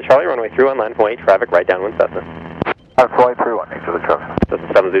 8 Juliet Charlie, runway 31, line point 8, traffic right downwind Cessna. Flight 31, to the truck. Cessna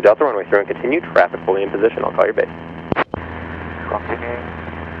 7 Zulu Delta, runway 3 and continue, traffic fully in position, I'll call your base. continuing,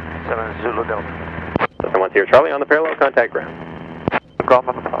 7 Zulu Delta. Cessna 10 Charlie on the parallel, contact ground. Ground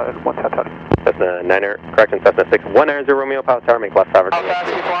on the pilot, 1 Charlie. Cessna 6190 Romeo, pilot tower, make left traffic. How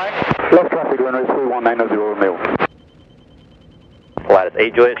fast are you flying? Left traffic, runway 3190 Romeo. Pilatus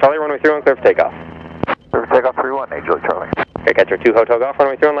 8 Juliet Charlie, runway 31, clear for takeoff. Clear for takeoff, 31, 8 Juliet Charlie. Okay, catcher 2 Hotel Golf,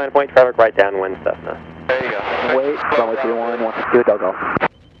 runway 31, line point, traffic right downwind Cessna. There you go. Wait, runway 31, 162 Delta Golf.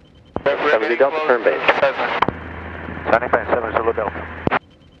 70 Delta, turn base. 75, 7 Zulu Delta.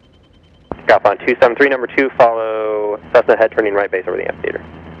 Golf on 273, number 2, follow Cessna head turning right base over the amphitheater.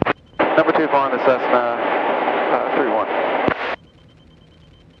 Number 2 following the Cessna 31.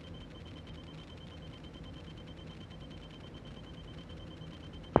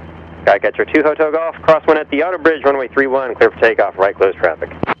 Skycatcher 2 Hotel Golf, crosswind at the outer bridge, runway 31, clear for takeoff, right close traffic.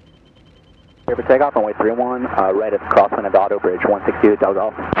 Clear for takeoff, runway 31, right at the crosswind of the auto bridge, 162 Delta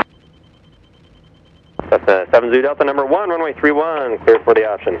Golf. That's 7 Zoo Delta number 1, runway 31, clear for the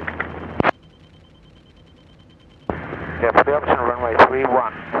option. Yeah, for the option, runway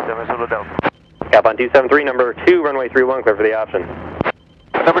 31, 7 Zulu Delta. Cap on 273, number 2, runway 31, clear for the option.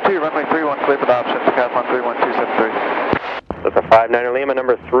 Number 2, runway 31, clear for the option, cap on 31, 273. That's a 59er Lima,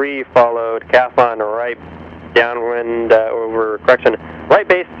 number 3, followed calf on right downwind right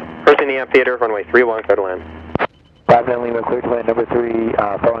base, approaching the amphitheater, runway 31, clear to land. 59 Lima, clear to land, number 3,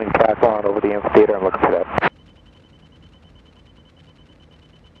 following Decathlon over the amphitheater, I'm looking for that.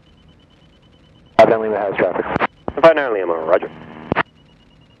 59 Lima has traffic. 59er Lima, roger.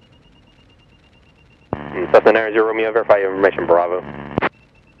 Cessna 90 Romeo, verify your information, Bravo.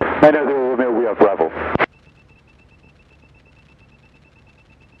 90 Romeo, we have Bravo.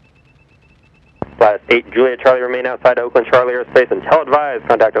 Class 8 Juliet Charlie, remain outside Oakland Charlie airspace until advised.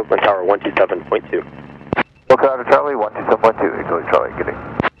 Contact Oakland Tower 127.2. Oakland Charlie, 127.2, Juliet Charlie, getting.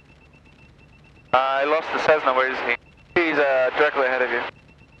 I lost the Cessna. Where is he? He's directly ahead of you.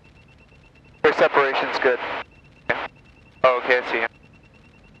 Your separation's good. Okay. Oh, okay, I see him.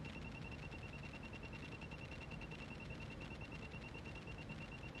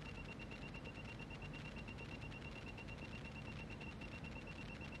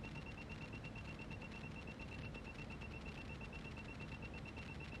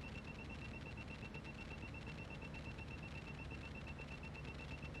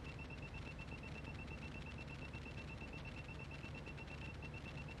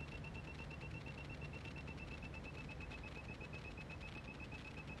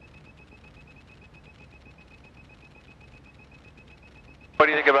 What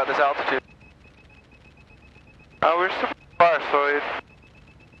do you think about this altitude? We're still far, so it.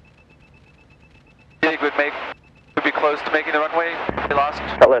 You think we'd be close to making the runway? We lost.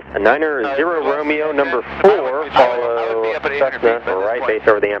 Atlas 90 Romeo, number 4, follow Cessna right base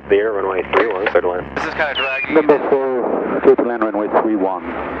over the amphitheater, runway 31, clear to land. This is kind of dragging. Number 4, clear to land, runway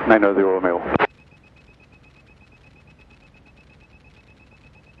 31, 90 Romeo.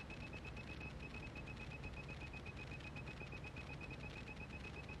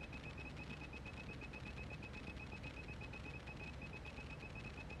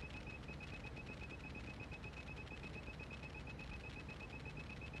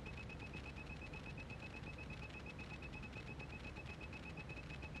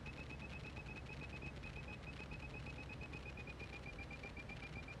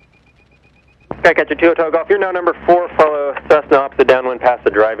 Skycatcher 2 Hotel Golf, you're now number 4, follow Cessna opposite downwind past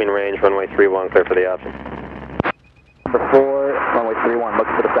the driving range, runway 31, clear for the option. Number 4, runway 31,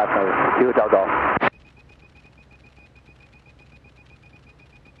 looking for the Cessna, 2 Hotel Golf.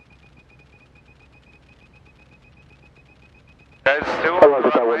 Guys, still on Hello, the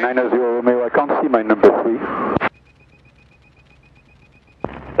Tower runway. 90 Romeo, I can't see my number 3.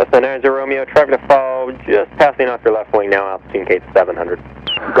 Cessna 90 Romeo, traffic to follow, just passing off your left wing now, altitude Cape 700.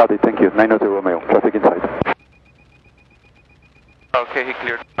 Got it, thank you. 90 Romeo, traffic inside. Okay, he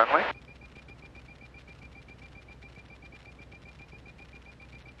cleared the runway.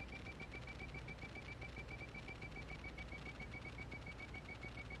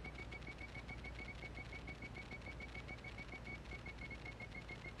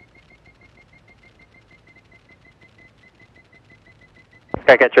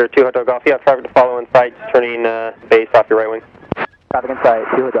 Skycatcher 2 Hotel Golf, you have traffic to follow in sight, turning base off your right wing. Traffic inside,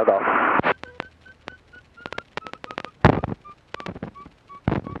 2 Hotel Golf.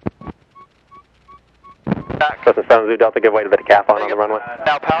 Back. Cessna 7 Zoo Delta, give way to the cap on the runway.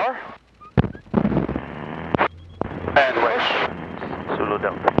 Now power. And push. Zulu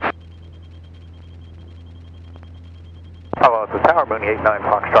Delta. Hello, it's the Tower Mooney 89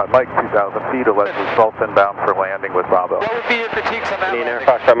 Foxtrot Mike, 2,000 feet, alleged results inbound for landing with Bravo. What would be your critiques on that Indian Air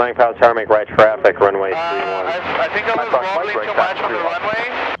landing? Foxtrot Mike, Palace Tower, make right traffic, runway 31. I think I was wobbling too much from the runway.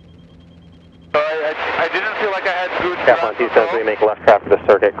 So I didn't feel like I had good Decathlon 273, make left traffic to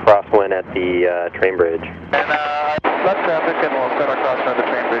circuit, crosswind at the train bridge. And Left traffic and we'll start our crosswind at the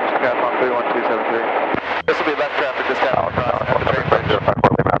train bridge, Decathlon 31273. this will be left traffic this time across at the train bridge.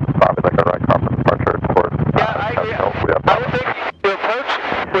 I would think the approach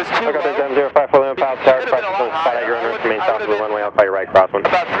was too low. There's M05 for Lima, Palace Tower, practice on spot agro and remain south of the runway, I'll call you right crosswind.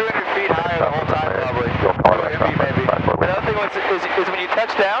 About 300 feet higher the whole time probably. Maybe. The other thing was, is when you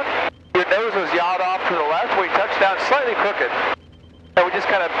touch down, your nose was yawed off to the left, where you touched down slightly crooked. And we just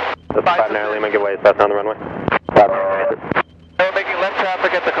kind of... That's 59 Lima, give way, that's on the runway. We're making left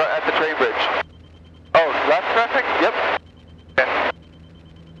traffic at the train bridge. Oh, left traffic? Yep. Okay.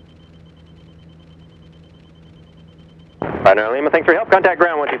 59 Lima, thanks for your help. Contact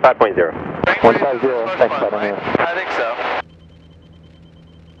ground 125.0. 150, thanks, I think so.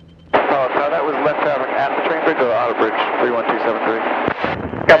 Oh, so that was left traffic at the train bridge or out of bridge, 31273.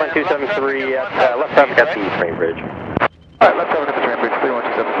 Decathlon 273, left traffic at the train bridge. Alright, left traffic at the train bridge,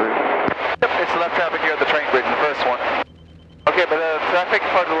 31273. Yep, it's left traffic here at the train bridge, the first one. Okay, but the traffic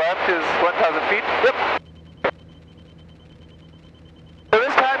for the left is 1,000 feet? Yep. So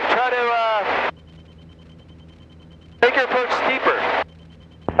this time, try to make your approach steeper.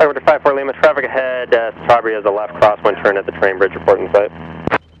 Order 54 Lima, traffic ahead, Strawberry has a left crosswind turn at the train bridge, reporting site.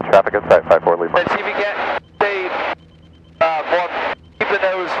 Traffic at site, 54 Lima. And see if you can't stay keep the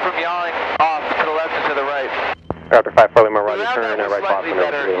nose from yawing off to the left and to the right. Order 54 Lima, roger Now turn, that was right slightly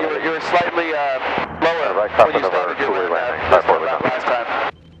crosswind. better. You were slightly lower right when you crosswind started over your two-way run landing, just 54 about Lima. last time.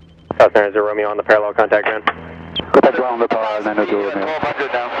 South 0 Romeo on the parallel, contact ground. Contact ground, the power 902 Romeo.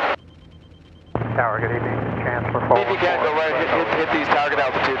 1200 now. Tower, good evening. Transfer See if you can go right, hit these target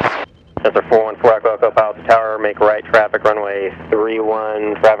altitudes. Sensor 414 Echo Palace Tower, make right traffic, runway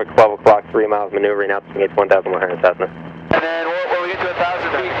 31, traffic 12 o'clock, 3 miles, maneuvering out to gates 1,100 Cessna. And then when we get to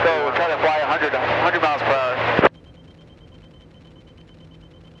 1,000 feet, go, we'll try to fly 100 miles per hour.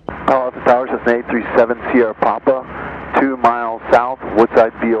 Palace Tower, Cessna 837 Sierra Papa, 2 miles south,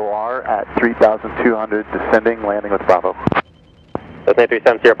 Woodside BOR at 3,200, descending, landing with Bravo. Cessna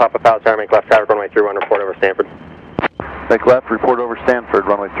 837 Sierra Papa Palace Tower, make left traffic, runway 31, report over Stanford. Make left, report over Stanford,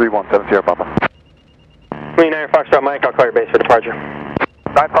 runway 317 Sierra Papa. 29 Foxtrot Mike, I'll call your base for departure.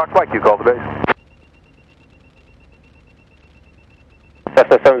 9 Fox Mike, you call the base.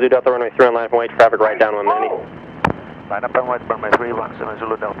 Cessna 7 Zulu Delta, runway 3 on line from wait, traffic right down 1 Manny. Line up and west, runway 317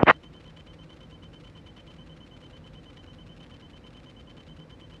 Zulu Delta.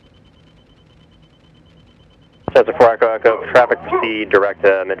 Sensor 4 Echo, traffic proceed direct to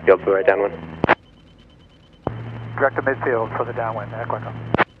midfield for the right downwind. Direct to midfield for the downwind, Echo.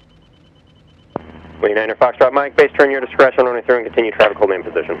 29 Foxtrot Mike, base turn your discretion, runway 3 and continue traffic hold main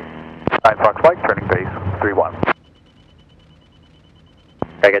position. 9 Fox Mike, turning base, 31.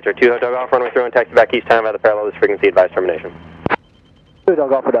 I get your 2 Hot Dog off, runway 3 and taxi back east time by the parallel, this frequency advice termination. 2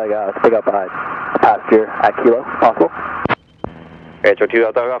 Dog Alpha Dog, pick up a passenger at Kilo, possible. I get your 2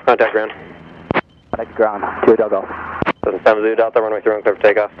 Hot Dog off, contact ground. Connect ground, 2 Dog Alpha. 7 Zulu Delta, runway 3 and clear for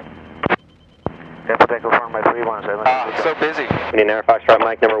takeoff. Tampa Tango runway 317. So busy. 29 Foxtrot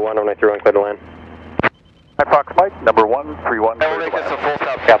Mike, number 1, runway 3 and clear to land. 9 Fox Mike, number 131. And we'll make this a full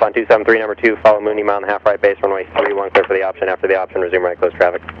stop. Decathlon 273, number 2, follow Mooney, mile and a half right base, runway 31 clear for the option. After the option, resume right close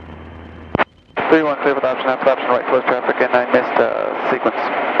traffic. 31 clear for the option, after option, right close traffic, and I missed sequence.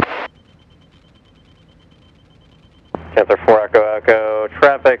 Sensor 4 Echo,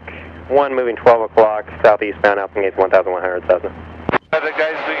 traffic 1 moving 12 o'clock, southeastbound, out from gates 1,100 Cessna. The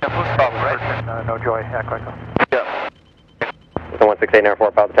guy's doing a full stop, right? No joy, Echo. Yeah. The 168 Air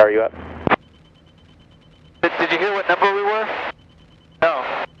 4, Palace Tower, you up? Did you hear what number we were?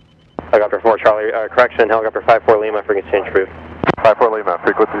 No. Helicopter 4 Charlie, correction, helicopter 54 Lima, frequency change approved. 54 Lima,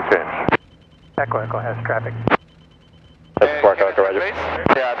 frequency change. Echo has traffic. Sensor 4 Echo, roger.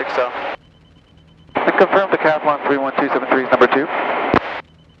 Yeah, I think so. And confirm Decathlon 31273 is number 2.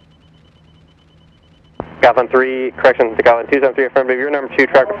 Decathlon 3, correction, Decathlon 273, affirmative, your number 2,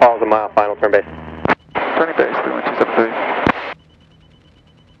 tractor follows a mile, final turn base. Turning base, 31273.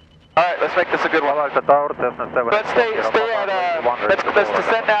 Alright, let's make this a good one. Let's stay at, let's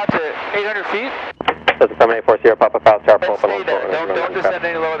descend now to 800 feet. That's a 784 Sierra Papa Palace Tower, pull And up on stay there. Don't descend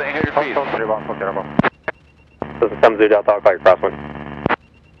any lower than 800 feet. This is 7 Zulu Delta, I'll call your crosswind.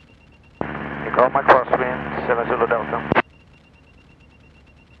 You call my crosswind, 7 Zulu Delta.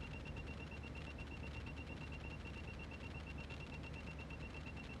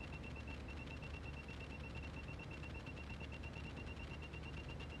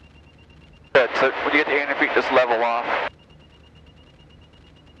 Good. So when you get to 800 feet, just level off.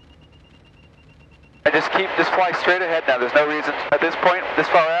 And just fly straight ahead now. There's no reason, at this point, this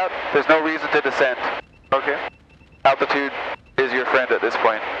far out, there's no reason to descend. Okay. Altitude is your friend at this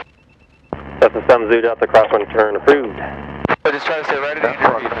point. Cessna 7 Zoo Delta, crosswind turn approved. So just try to stay right at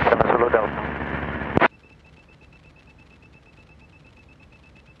 800 feet.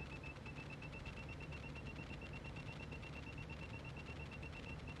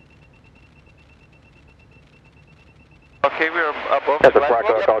 Okay, we're above That's the a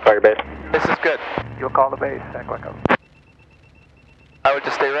Flacco, call your base. This is good. You'll call the base, Echo. I would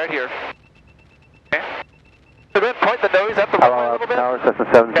just stay right here. Okay. So then point the nose at the runway a little bit. Tower, Cessna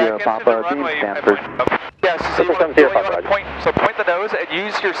 70 Papa, beam Stanford. Yes, so you want to point the nose and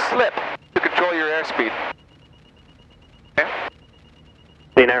use your slip to control your airspeed. Okay.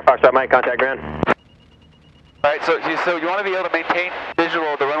 D9 Foxtrot Mike, contact ground. Alright, so you want to be able to maintain visual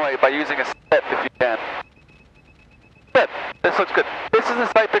of the runway by using a slip if you can. Good. This looks good. This is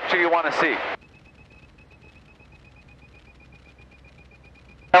the sight picture you want to see.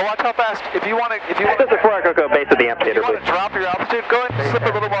 Now watch how fast. If you want to, This is the Flacco base of the amphitheater, if you want to drop your altitude, go ahead and slip a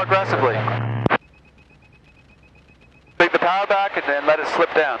little more aggressively. Take the power back and then let it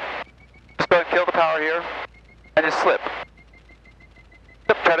slip down. Just go ahead and kill the power here, and just slip.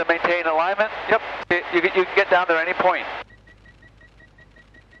 Yep. Try to maintain alignment. Yep. You can get down there at any point.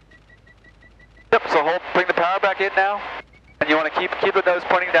 Yep, so bring the power back in now, and you want to keep the nose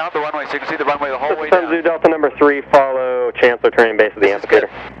pointing down the runway so you can see the runway the whole way down. Zoo Delta number 3, follow Chancellor turning base of the amphitheater.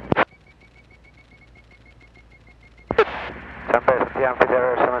 Turn base of the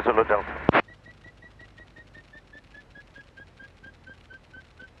amphitheater, 7 Zulu Delta.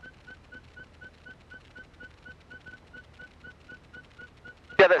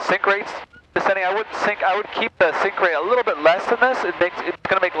 Yeah, that sync rate's descending. I would keep the sync rate a little bit less than this. It's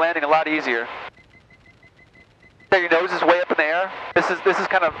going to make landing a lot easier. Your nose is way up in the air. This is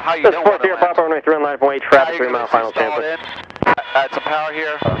kind of how you don't want to land. Papa, runway 3 on line from 8, traffic 3 mile final Chancellor. Add some power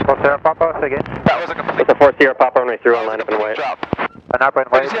here. 4 Sierra Papa, say again. That was a complete. It's a 4 Sierra Papa, runway 3 on line up and away. Drop. An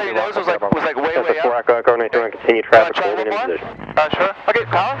upwind Did wave. you see how your nose was like way That's a up? 4 Echo, Echo, runway 3 on continue traffic, Try holding in one more? position. Sure. Okay,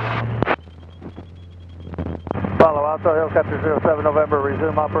 power. Palo Alto, helicopter 07 November,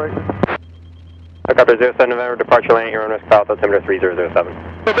 resume operation. Helicopter 07 November, departure landing, your own risk, Palo altimeter 3007.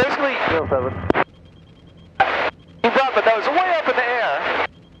 So basically, 07. you brought the nose way up in the air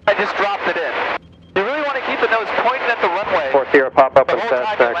and just dropped it in. You really want to keep the nose pointing at the runway. 4 Sierra pop up The and whole set,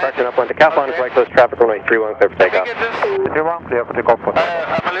 time you correction land. upwind to Decathlon, Okay. flight close traffic, runway 31, clear for takeoff. Think it just, If you want, clear for takeoff. I'm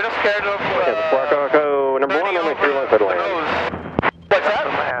a little scared of It's 4 Echo, Echo, number 1, runway 31, clear to land. What's that?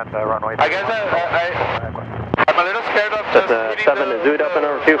 And runway. I guess I'm a little scared of just Cessna hitting 7 is Zoo Delta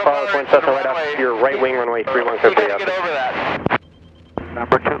number 2, follow point Cessna right up to your right wing, runway 31, clear You for gotta get takeoff. over that.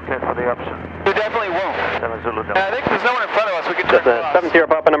 Number 2, clear for the option. You definitely won't. 7 Zulu And Delta. I think there's no one in front of us. We can turn Cessna across. 7 Sierra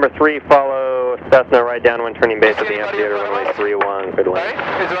Papa number 3, follow Cessna right downwind, turning base at the amphitheater, runway 31, clear to Right?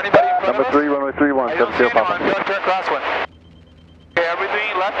 land. Is there anybody in front Number of us? 3, runway 31, I 7 don't see Sierra anyone. Papa. I'm going to turn crosswind. Okay, are we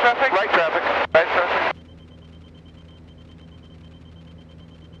doing left traffic? Right traffic. Right traffic.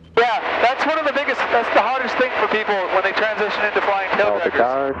 Yeah, that's one of the biggest, that's the hardest thing for people when they transition into flying tail Delta draggers.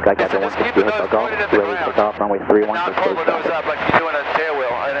 Tower, Skycap Just keep the 162 nose Hotel Golf, pointed at the ready to ground. take off, runway 31, Not for pull the close nose up like you're doing a tail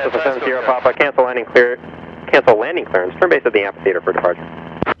wheel. Cessna 7 Sierra Papa, cancel landing clearance, turn base at the amphitheater for departure.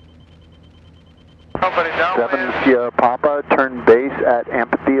 Company down. 7 Sierra Papa, turn base at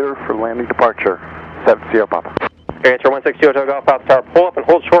amphitheater for landing departure. 7 Sierra Papa. Air answer 162 Hotel Golf, Fox Tower, pull up and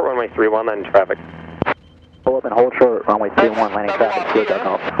hold short, runway 31, landing traffic. Pull up and hold short, runway 31, landing Double traffic, off clear here.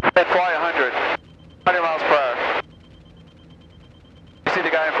 takeoff. And fly 100 miles per hour. You see the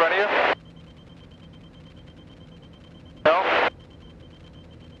guy in front of you? No?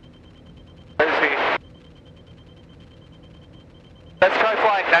 Where is he? Let's try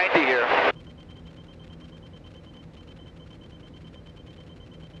flying 90 here.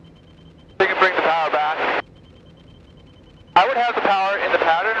 We can bring the power back. I would have the power in the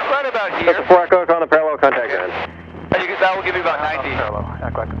pattern right about here. That's a 4 Echo, Echo on the parallel, contact ground. And that will give you about 90.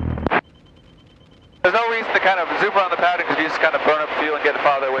 There's no reason to kind of zoom around the pattern because you just kind of burn up fuel and get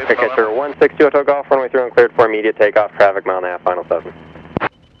farther away from Okay, the catcher 162 Hotel Golf, runway 31 cleared for immediate takeoff, traffic, mile and a half, final 7.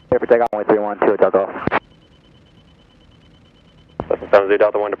 Clear for takeoff, runway 31, 2 Hotel Golf. Cessna 7 Zoo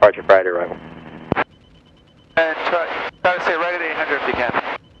Delta 1, departure Friday arrival. And try to stay right at 800 if you can.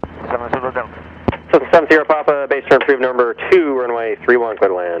 7 Zulu Delta. Cessna 7 Sierra Papa, base turn approved, number 2, runway 31, clear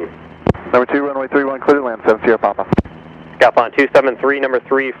to land. Number 2, runway 31, clear to land, 7 Sierra Papa. Decathlon 273, number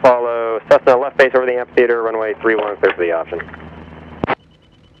 3, follow Cessna left base over the amphitheater, runway 31, clear for the option.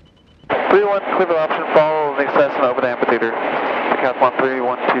 31, clear for the option, follow the Cessna over the amphitheater. Decathlon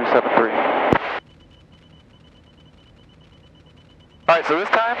 31273. Alright, so this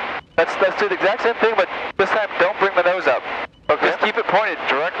time, let's do the exact same thing, but this time don't bring the nose up. Okay. Just keep it pointed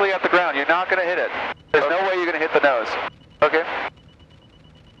directly at the ground. You're not going to hit it. There's no way you're going to hit the nose. Okay.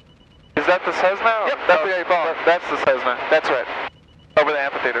 Is that the Cessna? Yep, that's the guy you follow. That's the Cessna. That's right. Over the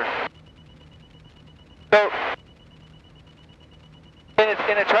amphitheater. So,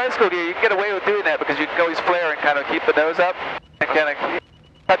 in a tricycle gear, you can get away with doing that because you can always flare and kind of keep the nose up and kind of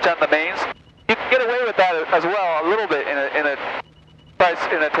touch on the mains. You can get away with that as well a little bit in a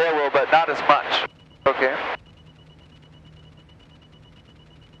tailwheel, but not as much. Okay.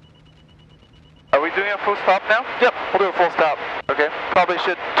 Are we doing a full stop now? Yep, we'll do a full stop. Okay. Probably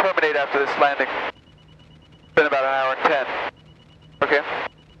should terminate after this landing. It's been about an hour and 10. Okay.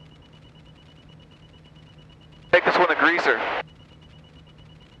 Make this one a greaser.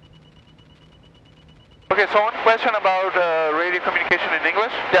 Okay, so one question about radio communication in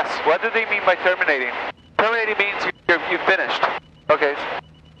English? Yes. What do they mean by terminating? Terminating means you've finished. Okay.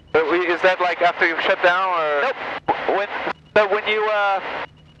 Is that like after you've shut down, or? Nope.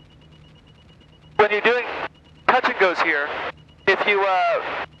 When you're doing touch and goes here, if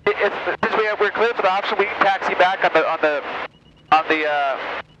since we're clear for the option, we can taxi back on the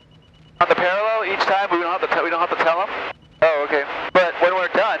parallel each time. We don't have to tell them. Oh, okay. But when we're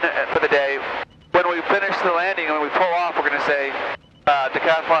done for the day, when we finish the landing and when we pull off, we're going to say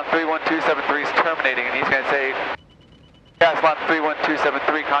Decathlon 31273 is terminating, and he's going to say Decathlon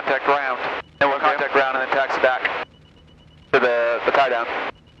 31273 contact ground. Then we'll contact ground and then taxi back to the tie down.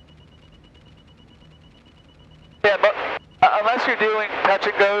 Yeah, but unless you're doing touch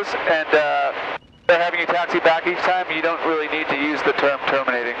and goes and they're having you taxi back each time, you don't really need to use the term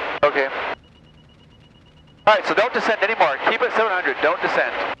terminating. Okay. Alright, so don't descend anymore. Keep it 700. Don't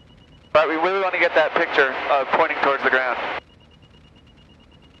descend. Alright, we really want to get that picture pointing towards the ground.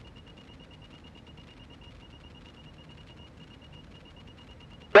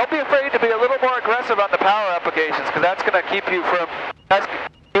 Don't be afraid to be a little more aggressive on the power applications, because that's going to keep you from...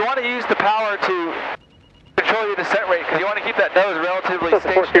 You want to use the power to control your descent rate, because you want to keep that nose relatively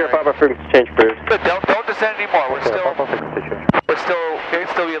stationary. 4 Papa frequency change approved. But don't descend anymore. It can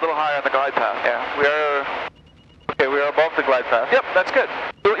still be a little higher on the glide path. Yeah, we are above the glide path. Yep, that's good.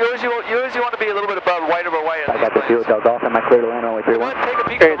 You always want to be a little bit above white over white. I got the fuel dug off. Am I clear to land runway 31? Take a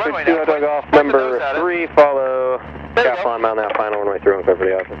peek at the runway now. Dug off, number 3, follow Decathlon mile now, final runway 31, clear for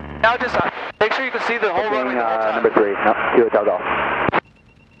the office. Now just make sure you can see the whole runway the whole time. Number 3, no, fuel dug off.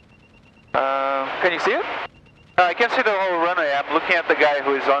 Can you see it? I can't see the whole runway. I'm looking at the guy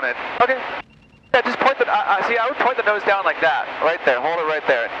who is on it. Okay. Yeah, just point the... see, I would point the nose down like that. Right there. Hold it right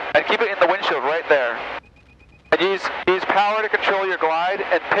there. And keep it in the windshield right there. And use power to control your glide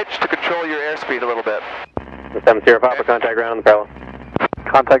and pitch to control your airspeed a little bit. 70 Papa, contact ground on the parallel.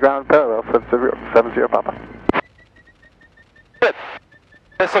 Contact ground on the parallel, 70 Papa. Good.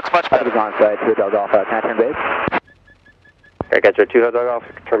 This looks much better. On side, fuel dug off, can I turn base? Okay, got your 2 dug off,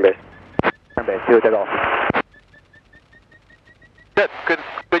 turn base. Turn base, fuel dug off.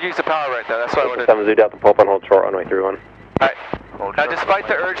 Good use of power right there. That's what I wanted. 7 zoomed out the pulp and hold short runway 31. Alright. Now just fight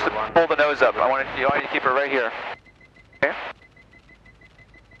the urge to pull the nose up. You want to keep it right here. Okay?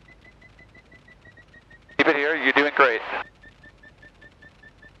 Keep it here. You're doing great.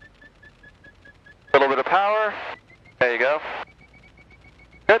 A little bit of power. There you go.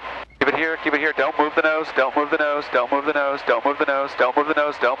 Good. Keep it here. Keep it here. Don't move the nose. Don't move the nose. Don't move the nose. Don't move the nose. Don't move the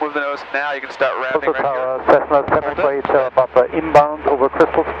nose. Don't move the nose. Now you can start ramming right here. Cessna 748 Papa inbound over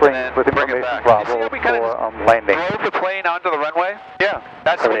Crystal Springs with information Bravo for landing. Drove the plane onto the runway? Yeah.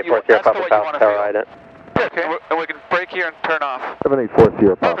 That's what you want to feel. Okay. And we can brake here and turn off.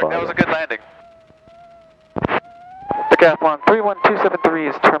 7840 Papa. Perfect. That was a good landing. Decathlon 31273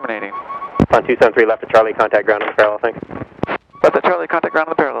 is terminating. On 273 left to Charlie, contact ground on the parallel, thanks. Left to Charlie, contact ground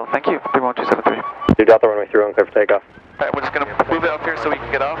on the parallel. Thank you. 31273. Zoomed out the runway 31, clear for takeoff. Alright, we're just going to move it up here so we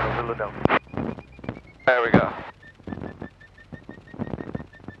can get off. There we go.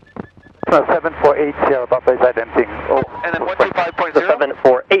 748 Sierra Papa is identing. Oh, and then 125.0?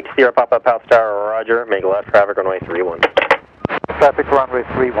 748 Sierra Papa, Pal Star, roger, make left, traffic runway 31. Traffic runway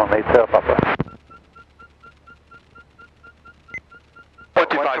 318 Sierra Papa.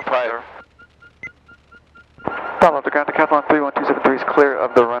 125.5. Follow the ground. Decathlon 31273 is clear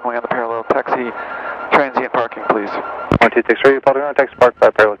of the runway on the parallel. Taxi transient parking, please. 1263, Paul ground, taxi park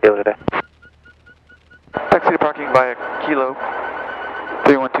by parallel kilo today. Taxi to parking via Kilo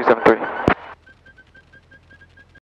 31273.